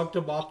sucked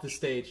him off the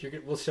stage.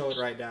 We'll show it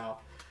right now.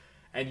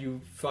 And you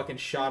fucking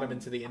shot him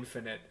into the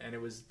infinite, and it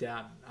was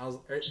done.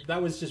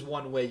 That was just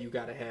one way you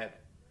got ahead.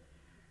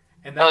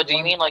 And do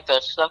you mean like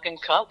the sucking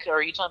cuck? Or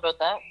are you talking about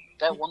that?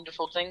 That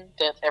wonderful thing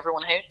that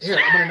everyone hates? Here,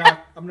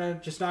 I'm gonna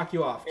just knock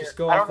you off. Just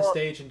go off the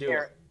stage and do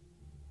it.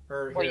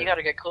 Well, you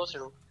gotta get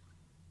closer.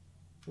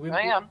 We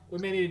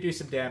may need to do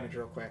some damage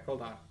real quick.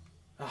 Hold on.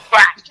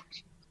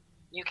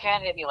 You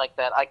can't hit me like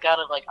that. I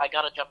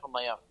gotta jump on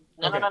my own.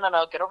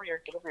 No. Get over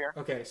here.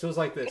 Okay, so it's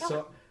like this.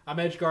 So I'm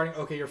edge guarding.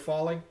 Okay, you're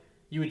falling.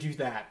 You would do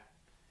that.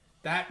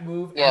 That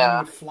move, yeah.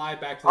 And you would fly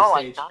back to the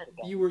stage.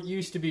 You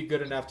used to be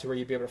good enough to where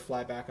you'd be able to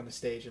fly back on the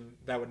stage, and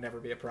that would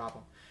never be a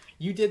problem.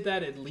 You did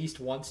that at least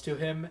once to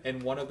him in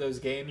one of those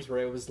games where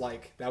it was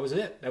like, that was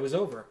it. That was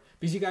over.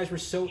 Because you guys were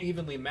so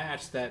evenly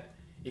matched that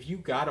if you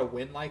got a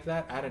win like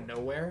that out of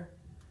nowhere,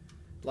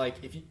 like,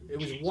 it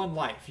was one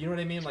life. You know what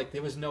I mean? Like,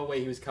 there was no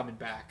way he was coming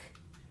back.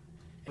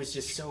 It was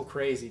just so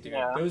crazy, dude.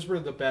 Yeah. Those were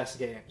the best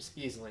games,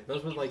 easily.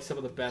 Those were, like, some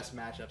of the best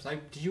matchups.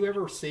 Did you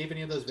ever save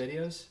any of those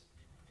videos?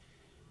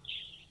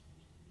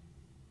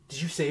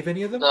 Did you save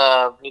any of them?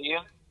 The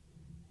video?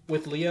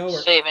 With Leo?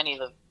 Or save any of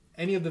them.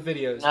 Any of the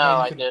videos? No,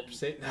 I didn't.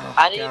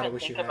 I didn't even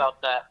think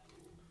about that.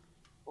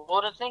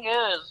 Well, the thing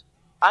is,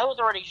 I was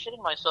already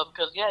shitting myself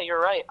because, yeah,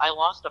 you're right. I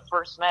lost the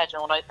first match,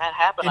 and when that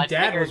happened, and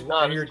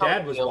your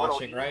dad was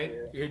watching, right?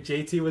 Your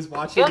JT was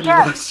watching, and he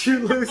watched you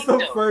lose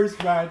the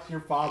first match,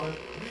 your father.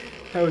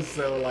 That was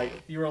so, like,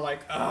 you were like,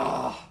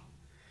 oh.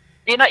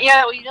 You know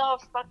how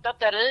fucked up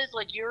that is?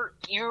 Like, you're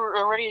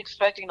already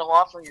expecting a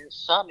lot from your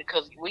son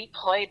because we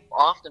played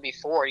often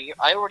before.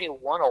 I already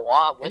won a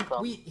lot with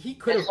him. He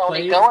could have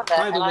played.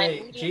 By the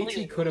way,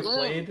 JT could have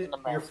played.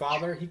 Your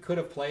father, he could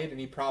have played, and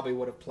he probably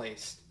would have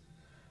placed.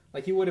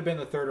 Like, he would have been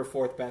the third or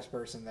fourth best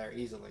person there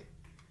easily.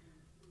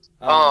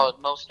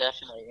 Most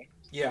definitely.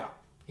 Yeah,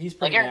 he's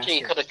pretty. I guarantee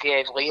he could have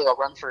gave Leo a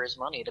run for his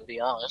money, to be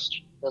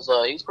honest, because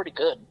he's pretty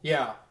good.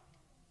 Yeah.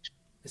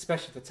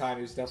 Especially at the time,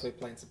 he was definitely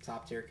playing some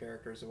top-tier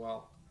characters as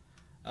well.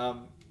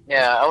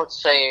 Yeah, I would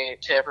say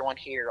to everyone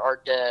here, our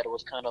dad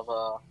was kind of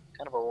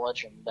a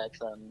legend back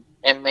then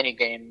in many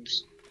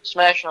games.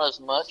 Smash not as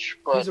much,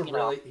 but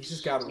he's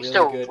just got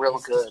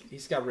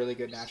He's got really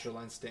good natural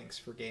instincts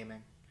for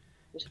gaming.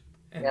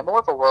 More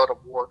of a World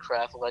of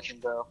Warcraft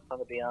legend, though. I'm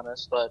gonna be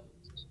honest, but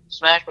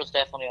Smash was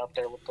definitely up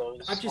there with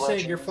those. I'm just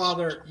saying, your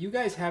father. You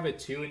guys have it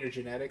too in your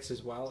genetics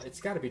as well.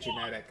 It's got to be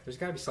genetic. There's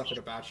got to be something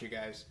about you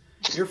guys.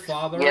 Your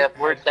father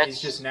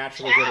is just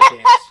naturally good at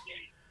games.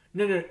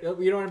 No,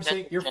 you know what I'm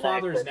saying? Your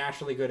father is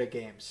naturally good at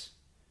games.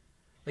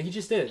 Like, he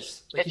just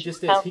is. Like, he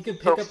just is. He could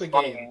pick up a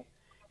game.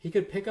 He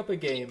could pick up a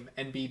game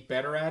and be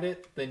better at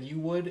it than you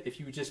would if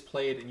you just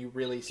played and you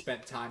really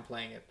spent time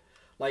playing it.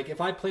 Like, if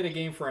I played a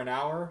game for an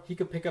hour, he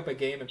could pick up a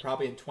game and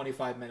probably in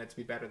 25 minutes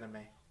be better than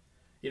me.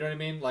 You know what I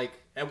mean? Like,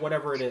 at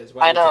whatever it is.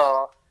 I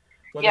know.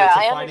 Whether it's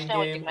a fighting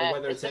game or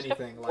whether it's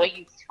anything. The way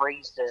you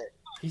phrased it.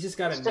 He's just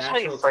got a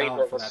natural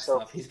talent for that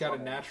stuff. He's got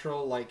a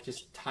natural, like,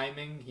 just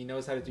timing. He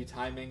knows how to do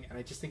timing, and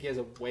I just think he has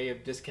a way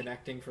of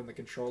disconnecting from the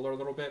controller a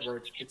little bit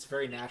where it's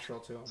very natural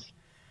to him.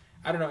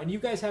 I don't know, and you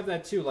guys have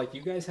that too. Like,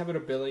 you guys have an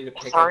ability to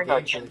pick up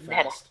games really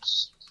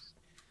fast.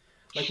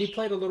 Like, we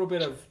played a little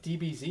bit of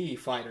DBZ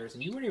Fighters,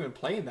 and you weren't even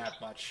playing that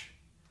much.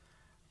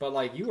 But,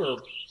 like, you were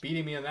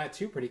beating me on that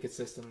too pretty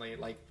consistently,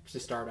 like, to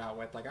start out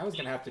with. Like, I was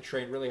going to have to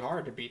train really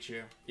hard to beat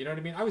you. You know what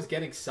I mean? I was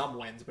getting some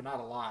wins, but not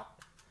a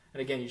lot. And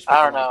again,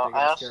 I don't know.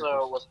 I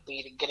also was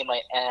getting my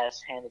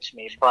ass handed to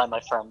me by my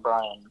friend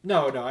Brian.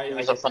 No,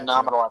 he's a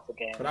phenomenal at the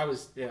game. But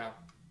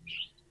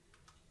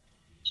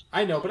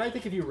I know, but I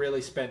think if you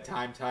really spent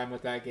time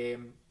with that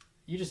game,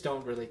 you just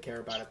don't really care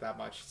about it that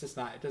much. It's just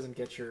not. It doesn't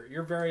get your.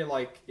 You're very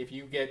like if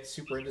you get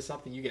super into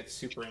something, you get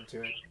super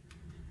into it.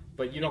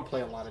 But you don't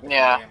play a lot of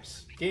different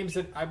games. Games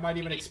that I might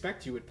even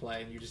expect you would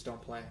play, and you just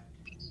don't play.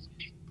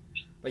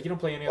 Like you don't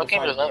play any other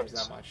fighting games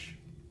that much.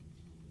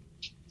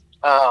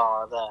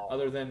 Oh, that.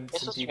 Other than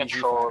it's some just DBZ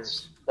controls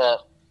fighters. that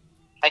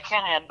I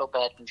can't handle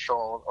bad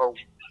control or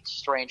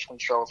strange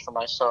controls for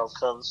myself.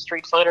 Because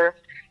Street Fighter,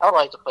 I would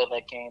like to play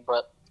that game,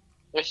 but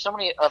there's so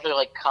many other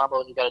like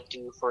combos you gotta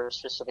do for a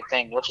specific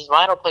thing, which is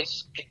why I don't play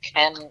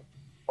Ken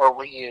or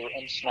Ryu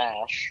in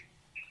Smash.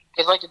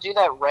 Because like to do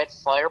that red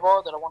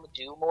fireball that I want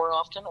to do more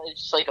often,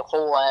 it's just like a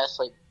whole ass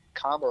like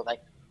combo.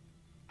 Like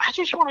I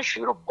just want to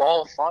shoot a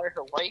ball of fire.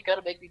 Why you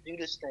gotta make me do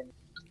this thing?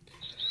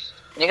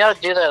 And you gotta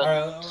do that.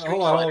 All right,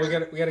 hold on. We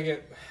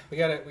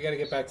gotta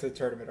get back to the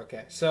tournament.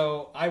 Okay,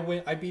 so I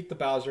beat the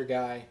Bowser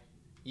guy.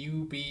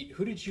 You beat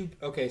who did you?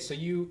 Okay, so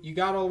you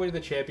got all the way to the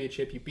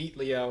championship. You beat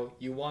Leo.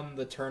 You won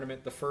the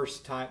tournament the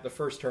first round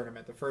of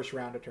tournaments,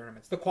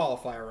 the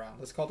qualifier round.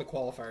 Let's call it the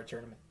qualifier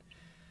tournament.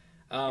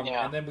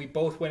 And then we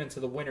both went into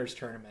the winners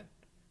tournament.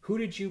 Who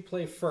did you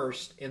play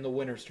first in the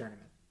winners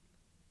tournament?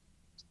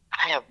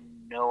 I have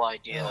no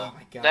idea. Oh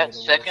my god! That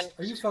second,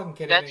 are you fucking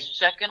kidding me?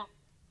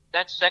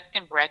 That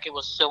second bracket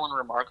was so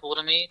unremarkable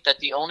to me that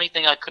the only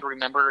thing I could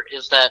remember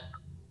is that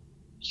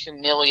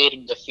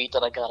humiliating defeat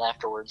that I got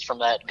afterwards from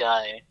that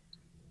guy.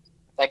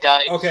 That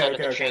guy.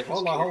 Okay.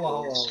 Hold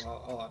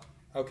on.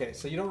 Okay,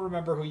 so you don't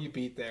remember who you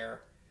beat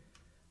there.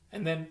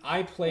 And then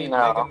I played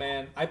Mega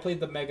Man. I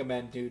played the Mega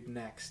Man dude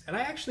next, and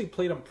I actually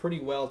played him pretty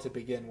well to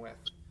begin with.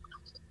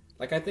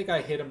 Like I think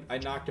I hit him. I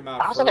knocked him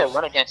out. I don't think I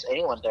run against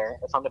anyone there,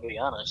 if I'm to be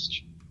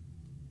honest.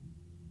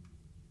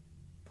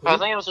 Who? I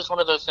think it was just one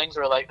of those things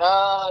where like,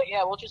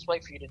 yeah, we'll just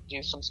wait for you to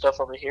do some stuff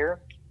over here.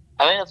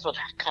 I think that's what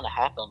kind of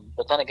happened.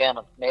 But then again,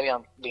 maybe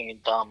I'm being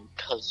dumb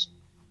because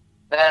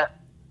that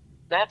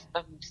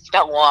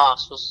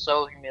loss was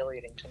so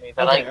humiliating to me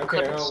that I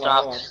couldn't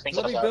stop thinking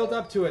about it. Let me build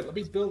up to it. Let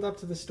me build up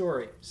to the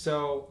story.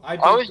 So I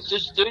was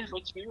just doing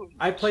what's you.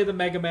 I play the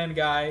Mega Man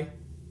guy.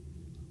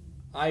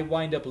 I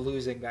wind up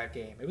losing that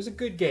game. It was a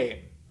good game.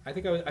 I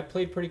think I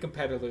played pretty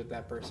competitively with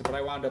that person, but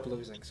I wound up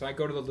losing. So I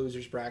go to the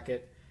losers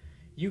bracket.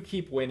 You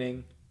keep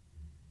winning.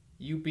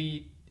 You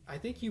beat. I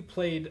think you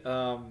played.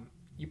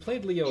 You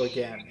played Leo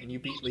again, and you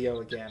beat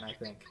Leo again. I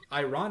think.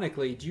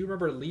 Ironically, do you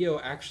remember Leo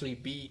actually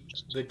beat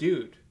the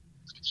dude?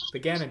 The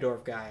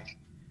Ganondorf guy.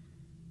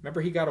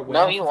 Remember he got a win?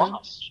 No, he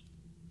lost.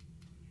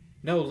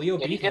 No, Leo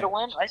beat him. Did he get a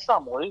win? I saw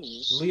him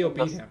lose. Leo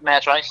beat him.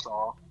 Match I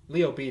saw.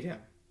 Leo beat him.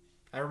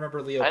 I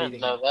remember Leo beating him. I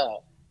didn't know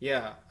that.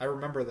 Yeah, I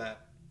remember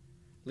that.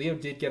 Leo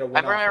did get a win. I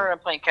remember him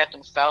playing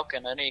Captain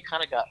Falcon, and he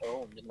kind of got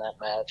owned in that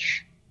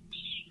match.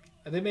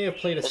 And they may have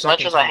played a second time.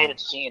 As much as I hated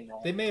seeing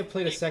that. They may have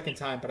played a second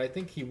time, but I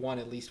think he won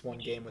at least one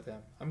game with him.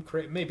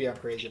 Maybe I'm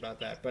crazy about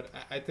that, but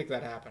I think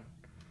that happened.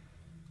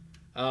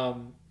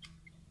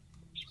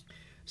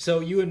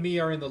 So you and me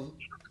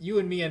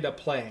end up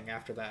playing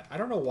after that. I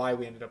don't know why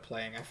we ended up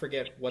playing. I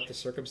forget what the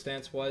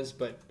circumstance was,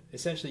 but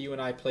essentially you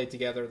and I played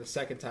together the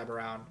second time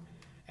around,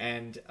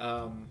 and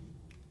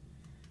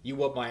you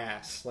whooped my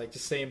ass. Like the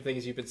same thing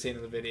as you've been seeing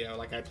in the video.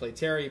 Like I played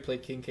Terry, you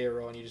played King K.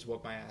 Rool, and you just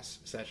whooped my ass,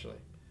 essentially.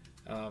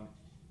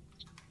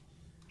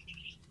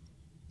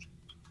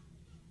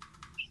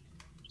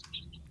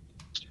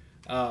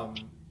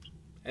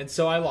 And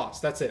so I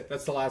lost. That's it.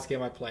 That's the last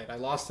game I played. I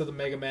lost to the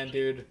Mega Man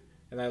dude,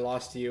 and I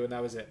lost to you, and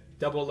that was it.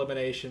 Double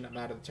elimination. I'm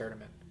out of the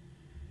tournament.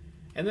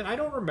 And then I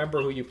don't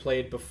remember who you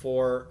played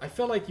before. I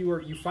feel like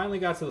you finally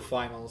got to the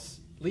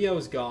finals.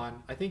 Leo's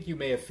gone. I think you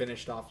may have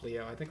finished off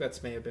Leo. I think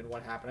that's may have been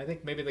what happened. I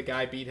think maybe the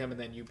guy beat him, and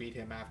then you beat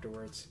him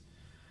afterwards.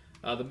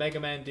 The Mega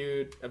Man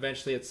dude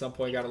eventually at some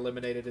point got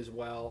eliminated as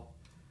well.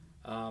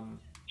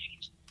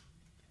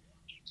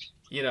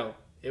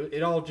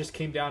 It all just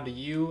came down to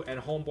you and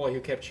Homeboy,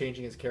 who kept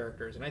changing his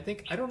characters. And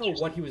I don't know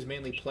what he was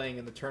mainly playing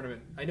in the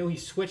tournament. I know he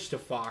switched to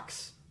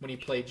Fox when he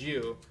played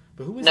you,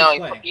 but who was he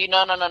playing?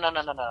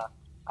 No.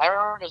 I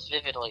remember this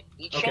vividly.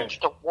 He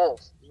changed to Wolf.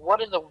 What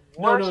is the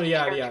worst?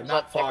 No,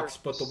 not Fox,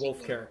 but the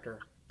Wolf character.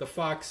 The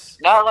Fox.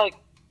 Not like,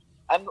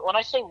 when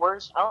I say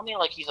worst, I don't mean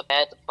like he's a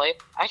bad to play.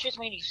 I just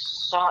mean he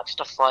sucks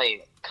to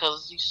fight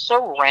because he's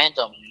so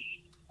random.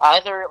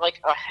 Either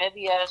like a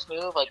heavy ass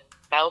move like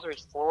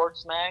Bowser's forward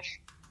smash.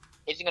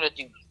 Is he going to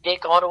do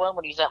dick auto him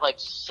when he's at like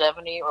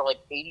 70 or like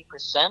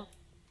 80%?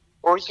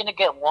 Or he's going to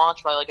get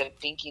launched by like a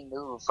dinky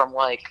move from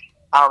like,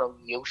 I don't know,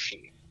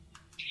 Yoshi.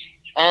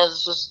 And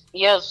it's just,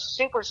 he has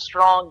super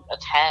strong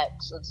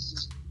attacks. It's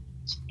just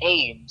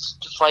aids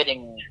to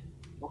fighting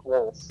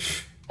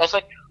Wolf. That's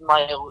like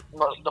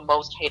the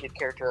most hated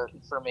character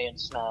for me in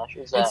Smash.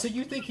 Is that and so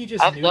you think he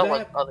just knew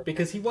that?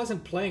 Because he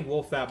wasn't playing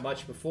Wolf that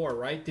much before,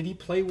 right? Did he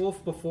play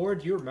Wolf before?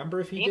 Do you remember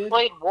if he did? He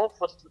played Wolf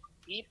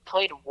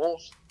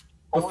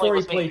before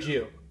he played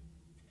you?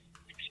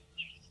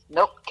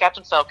 Nope,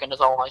 Captain Falcon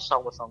is all I saw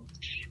with him.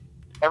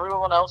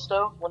 Everyone else,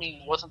 though, when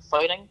he wasn't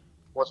fighting,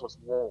 was with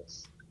Wolf.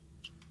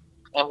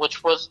 and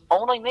which was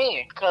only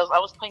me, because I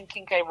was playing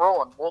King K.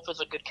 Rool, and Wolf is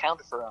a good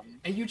counter for him.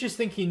 And you just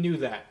think he knew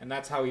that, and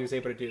that's how he was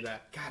able to do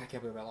that. God, I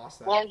can't believe I lost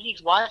that. Well,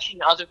 he's watching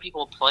other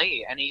people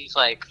play, and he's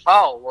like,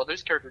 oh, well,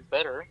 this character's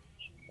better.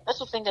 That's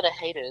the thing that I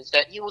hate is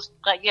that he was,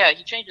 like, yeah,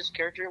 he changed his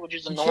character, which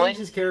is annoying. He changed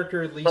his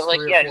character at least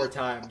 3 or 4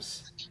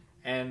 times,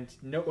 and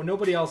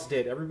nobody else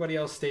did. Everybody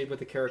else stayed with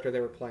the character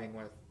they were playing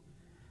with.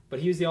 But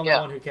he was the only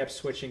one who kept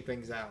switching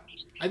things out.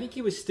 I think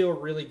he was still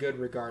really good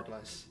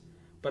regardless.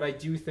 But I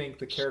do think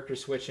the character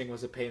switching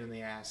was a pain in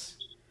the ass.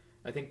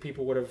 I think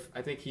people would have...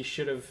 I think he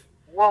should have...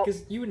 Well,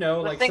 because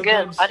the thing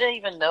is, I didn't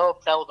even know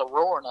if that was a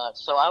rule or not,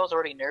 so I was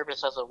already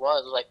nervous as it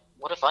was. Like,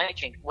 what if I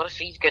change? What if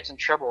he gets in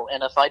trouble?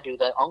 And if I do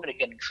that, I'm going to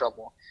get in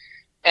trouble.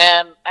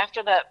 And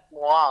after that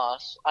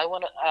loss, I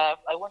went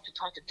to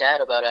talk to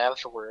Dad about it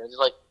afterwards.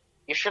 Like,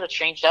 you should have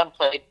changed out and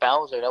played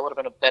Bowser. That would have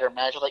been a better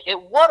match. I was like, it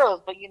would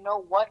have, but you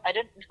know what? I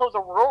didn't know the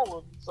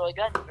rules, so I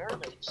got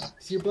nervous. So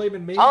you're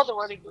blaming me? I was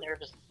already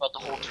nervous about the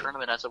whole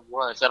tournament as it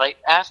was. That I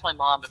asked my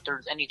mom if there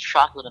was any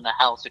chocolate in the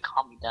house to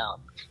calm me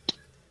down.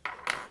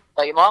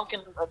 Like, Mom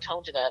can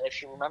atone to that if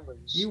she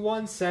remembers. You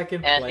won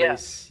second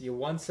place. Yeah. You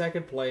won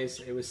second place.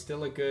 It was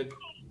still a good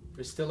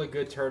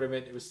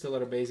tournament. It was still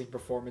an amazing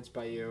performance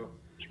by you.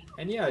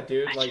 And yeah,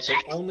 dude, like, the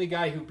only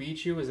guy who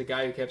beat you is a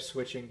guy who kept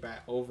switching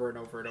back over and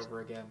over and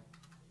over again.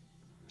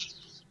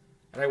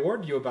 And I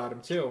warned you about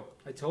him, too.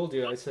 I told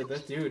you. I said,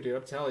 that dude,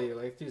 I'm telling you,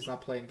 like, dude's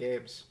not playing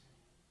games.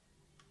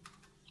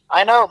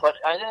 I know, but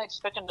I didn't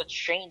expect him to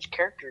change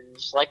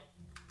characters. Like,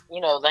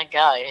 you know, that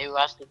guy who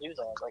has to do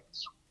that. Like,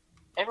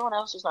 everyone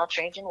else is not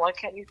changing. Why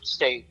can't you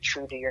stay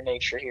true to your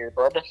nature here,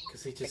 bud?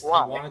 Because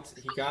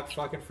he got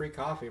fucking free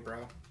coffee, bro.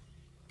 And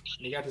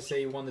he got to say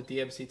he won the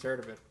DMC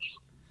tournament.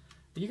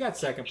 You got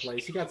second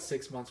place. You got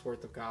 6 months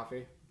worth of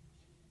coffee.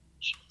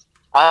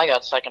 I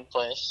got second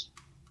place.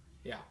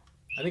 Yeah.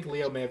 I think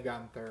Leo may have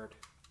gotten third.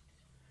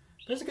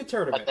 It was a good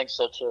tournament. I think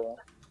so, too.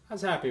 I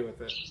was happy with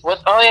it.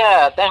 Oh,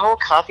 yeah, that whole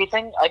coffee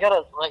thing, I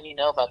gotta let you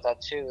know about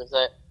that, too, is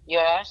that you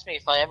asked me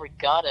if I ever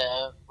got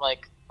it,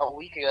 like, a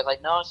week ago. I was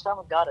like, no, I still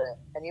haven't got it.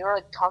 And you were,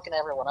 like, talking to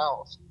everyone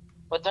else.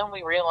 But then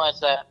we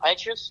realized that I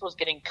just was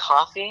getting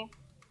coffee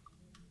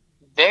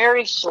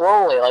very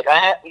slowly. Like,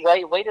 I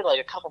waited,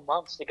 like, a couple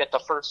months to get the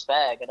first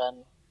bag, and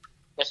then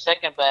the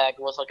second bag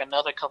was, like,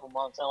 another couple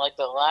months. And, like,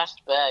 the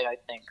last bag, I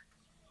think,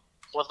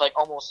 was like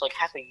almost like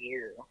half a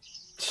year,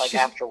 like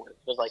afterwards.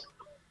 It was like,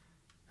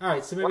 all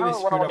right, so maybe they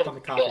screwed up on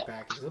the coffee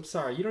packages. I'm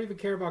sorry, you don't even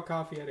care about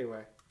coffee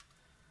anyway.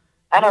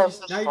 I know.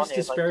 Now you're just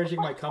disparaging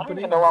my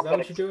company. Is that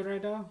what you're doing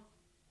right now?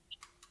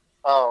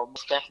 Oh,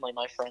 most definitely,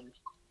 my friend.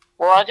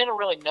 Well, I didn't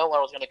really know what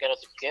I was gonna get as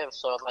a gift,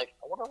 so I was like,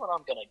 I wonder what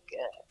I'm gonna get.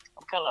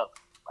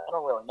 I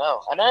don't really know.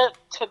 And then it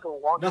took a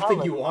long time.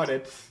 Nothing you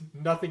wanted.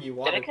 Nothing you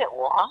wanted. Did it get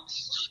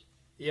lost?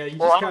 Yeah, you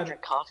I just don't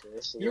drink coffee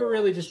this year. You were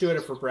really just doing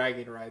it for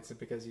bragging rights and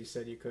because you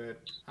said you could.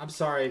 I'm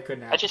sorry it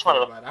couldn't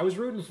happen. I was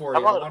rooting for you.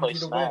 I wanted you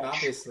to win,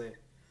 obviously.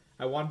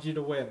 I wanted you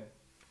to win.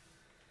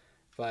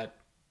 But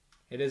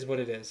it is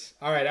what it is.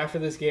 All right, after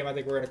this game, I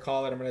think we're going to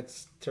call it. I'm going to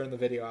turn the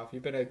video off.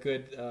 You've been a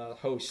good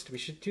host. We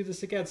should do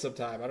this again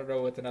sometime. I don't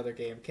know with another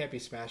game. Can't be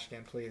Smash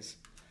again, please.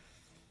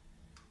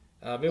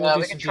 Maybe we'll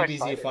do some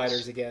DBZ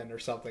fighters again or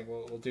something.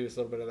 We'll do a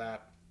little bit of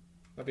that.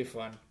 That'd be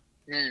fun.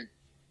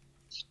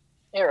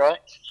 You're right.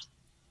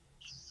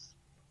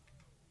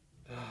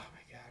 Oh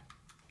my god.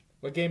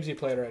 What games are you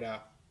playing right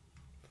now?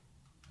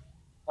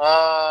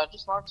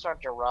 Just Monster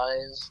Hunter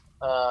Rise.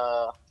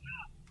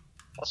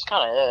 That's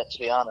kind of it, to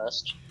be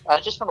honest.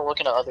 I've just been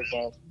looking at other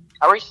games.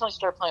 I recently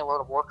started playing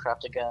World of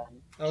Warcraft again.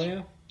 Oh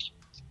yeah?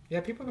 Yeah,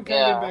 people have been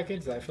kind of getting back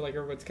into that. I feel like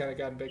everyone's kind of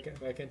gotten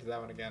back into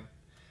that one again.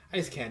 I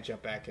just can't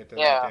jump back into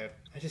that, dude.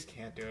 I just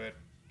can't do it.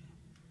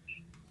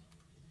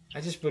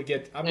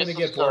 I'm going to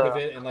get bored of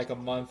it in like a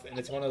month, and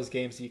it's one of those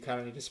games that you kind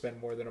of need to spend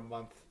more than a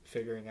month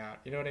figuring out.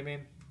 You know what I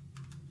mean?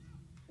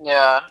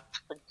 Yeah.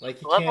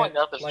 Like, you leveling can't,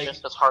 up is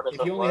just as hard as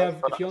if you only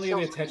have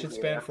the attention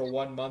span for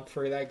 1 month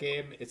for that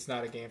game, it's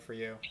not a game for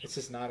you. It's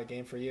just not a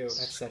game for you.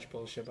 That's such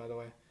bullshit, by the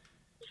way.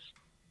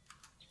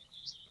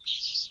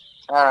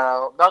 I don't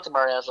know. Dr.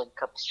 Mario has like a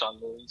couple strong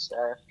moves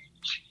there.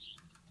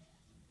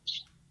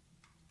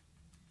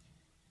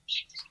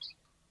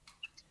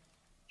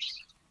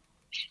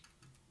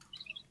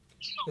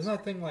 Isn't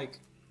that thing like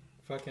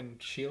fucking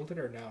shielded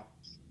or no?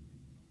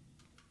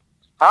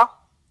 Huh?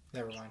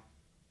 Never mind.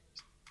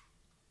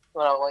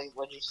 Well,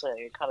 what'd you say?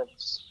 It kind of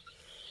just...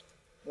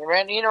 You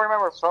need to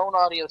remember, phone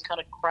audio is kind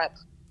of crap.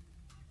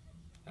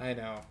 I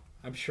know.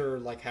 I'm sure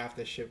like half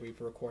the shit we've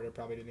recorded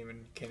probably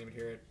can't even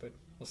hear it, but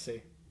we'll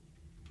see.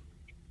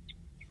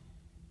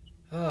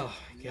 Oh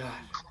my god.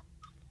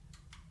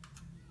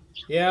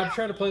 Yeah, I'm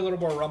trying to play a little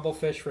more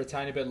Rumblefish for a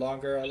tiny bit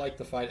longer. I like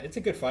the fight. It's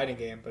a good fighting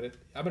game, but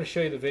I'm going to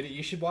show you the video.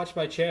 You should watch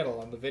my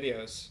channel on the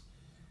videos.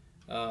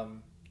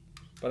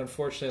 But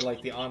unfortunately,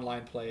 like, the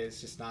online play is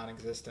just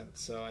non-existent.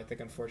 So I think,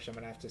 unfortunately,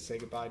 I'm going to have to say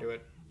goodbye to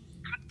it.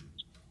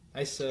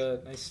 Nice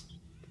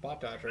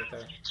bot dodge right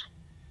there.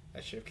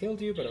 That should have killed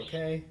you, but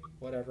okay.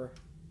 Whatever.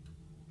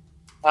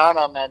 I don't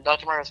know, man.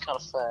 Dr. Mario's kind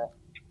of fat.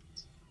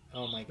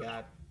 Oh, my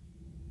God.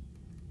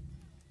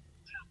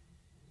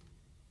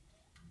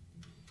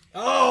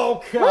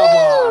 Oh, come Woo!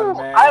 on,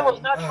 man. I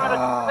was not trying to do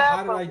How that,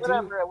 did but I do?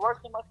 whatever. It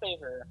worked in my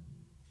favor.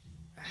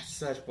 That's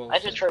such bullshit. I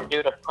just tried to do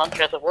it a punch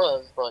as it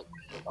was, but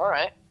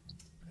alright.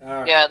 All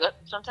right. Yeah,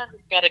 sometimes you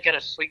gotta get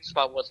a sweet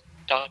spot with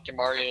Dr.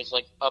 Mario's,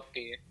 like, up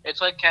B.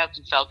 It's like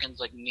Captain Falcon's,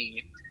 like,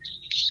 knee.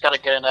 You just gotta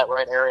get in that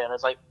right area, and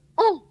it's like,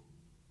 ooh!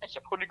 That's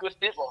a pretty good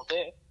hit all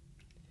day.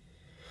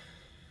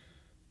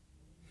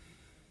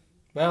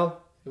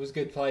 Well, it was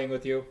good playing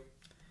with you.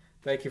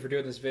 Thank you for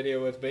doing this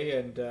video with me,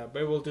 and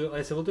maybe we'll do. Like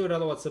I said, we'll do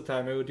another one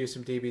sometime. Maybe we'll do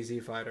some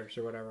DBZ fighters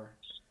or whatever.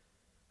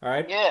 All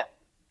right. Yeah.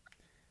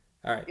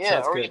 All right.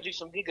 Yeah, or we good. can do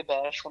some Giga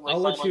Bash when we I'll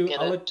let finally you. get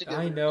I'll it let. together.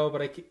 I know,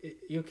 but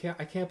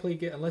I can't play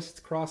unless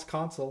it's cross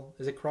console.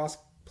 Is it cross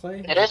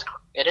play? It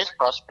is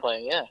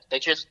crossplay. Yeah,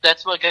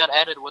 that's what got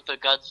added with the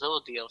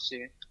Godzilla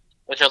DLC,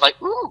 which I was like,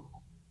 ooh,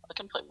 I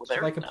can play with So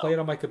everything. I can play it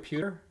on my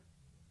computer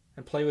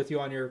and play with you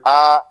on your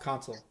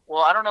console.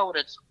 Well, I don't know what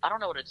it's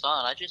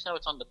on. I just know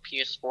it's on the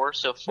PS4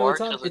 so far.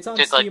 No, it's on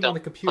did, Steam like, on the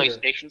computer.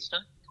 PlayStation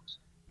stuff.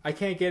 I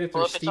can't get it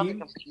through Well, if it's on the Steam.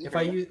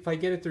 computer- If I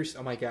get it through,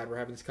 oh my god, we're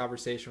having this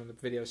conversation when the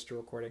video's still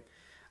recording.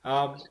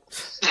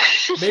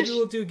 Maybe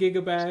we'll do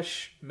Giga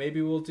Bash.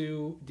 Maybe we'll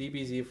do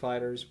DBZ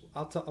Fighters.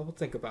 We'll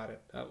think about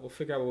it. We'll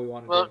figure out what we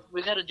want to do. Well,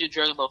 we got to do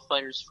Dragon Ball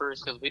Fighters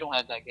first because we don't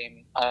have that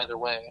game either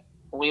way.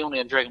 We only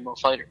have Dragon Ball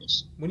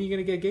Fighters. When are you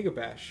gonna get Giga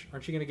Bash?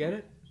 Aren't you gonna get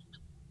it?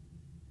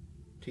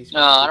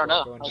 No, I don't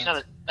know. I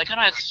kind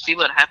of have to see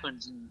what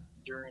happens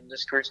during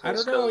this Christmas. I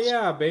don't know.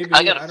 Yeah, maybe.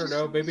 I don't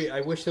know. Maybe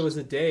I wish there was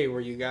a day where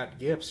you got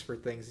gifts for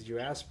things that you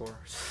asked for.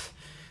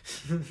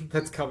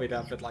 That's coming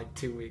up in like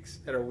 2 weeks,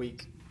 in a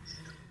week.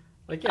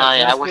 Like,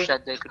 yeah, I wish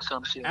that day could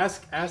come soon.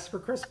 Ask for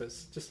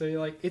Christmas. Just say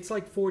like it's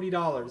like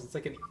 $40.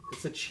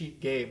 It's a cheap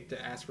game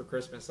to ask for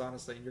Christmas,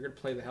 honestly, and you're gonna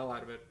play the hell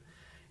out of it.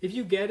 If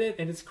you get it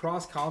and it's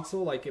cross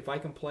console, like if I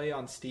can play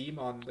on Steam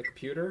on the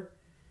computer,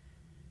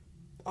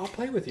 I'll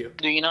play with you.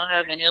 Do you not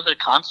have any other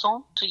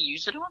console to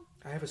use it on?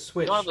 I have a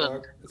Switch,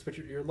 dog. That's what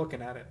you're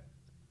looking at it.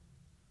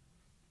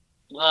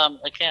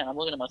 I can't. I'm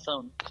looking at my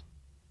phone.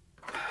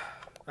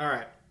 All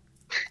right.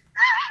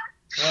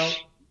 Well,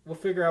 we'll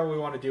figure out what we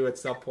want to do at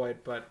some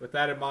point, but with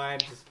that in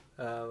mind,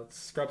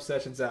 let's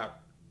Scrubsessions out.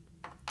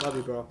 Love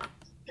you, bro.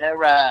 All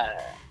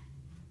right.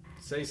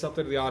 Say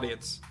something to the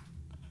audience.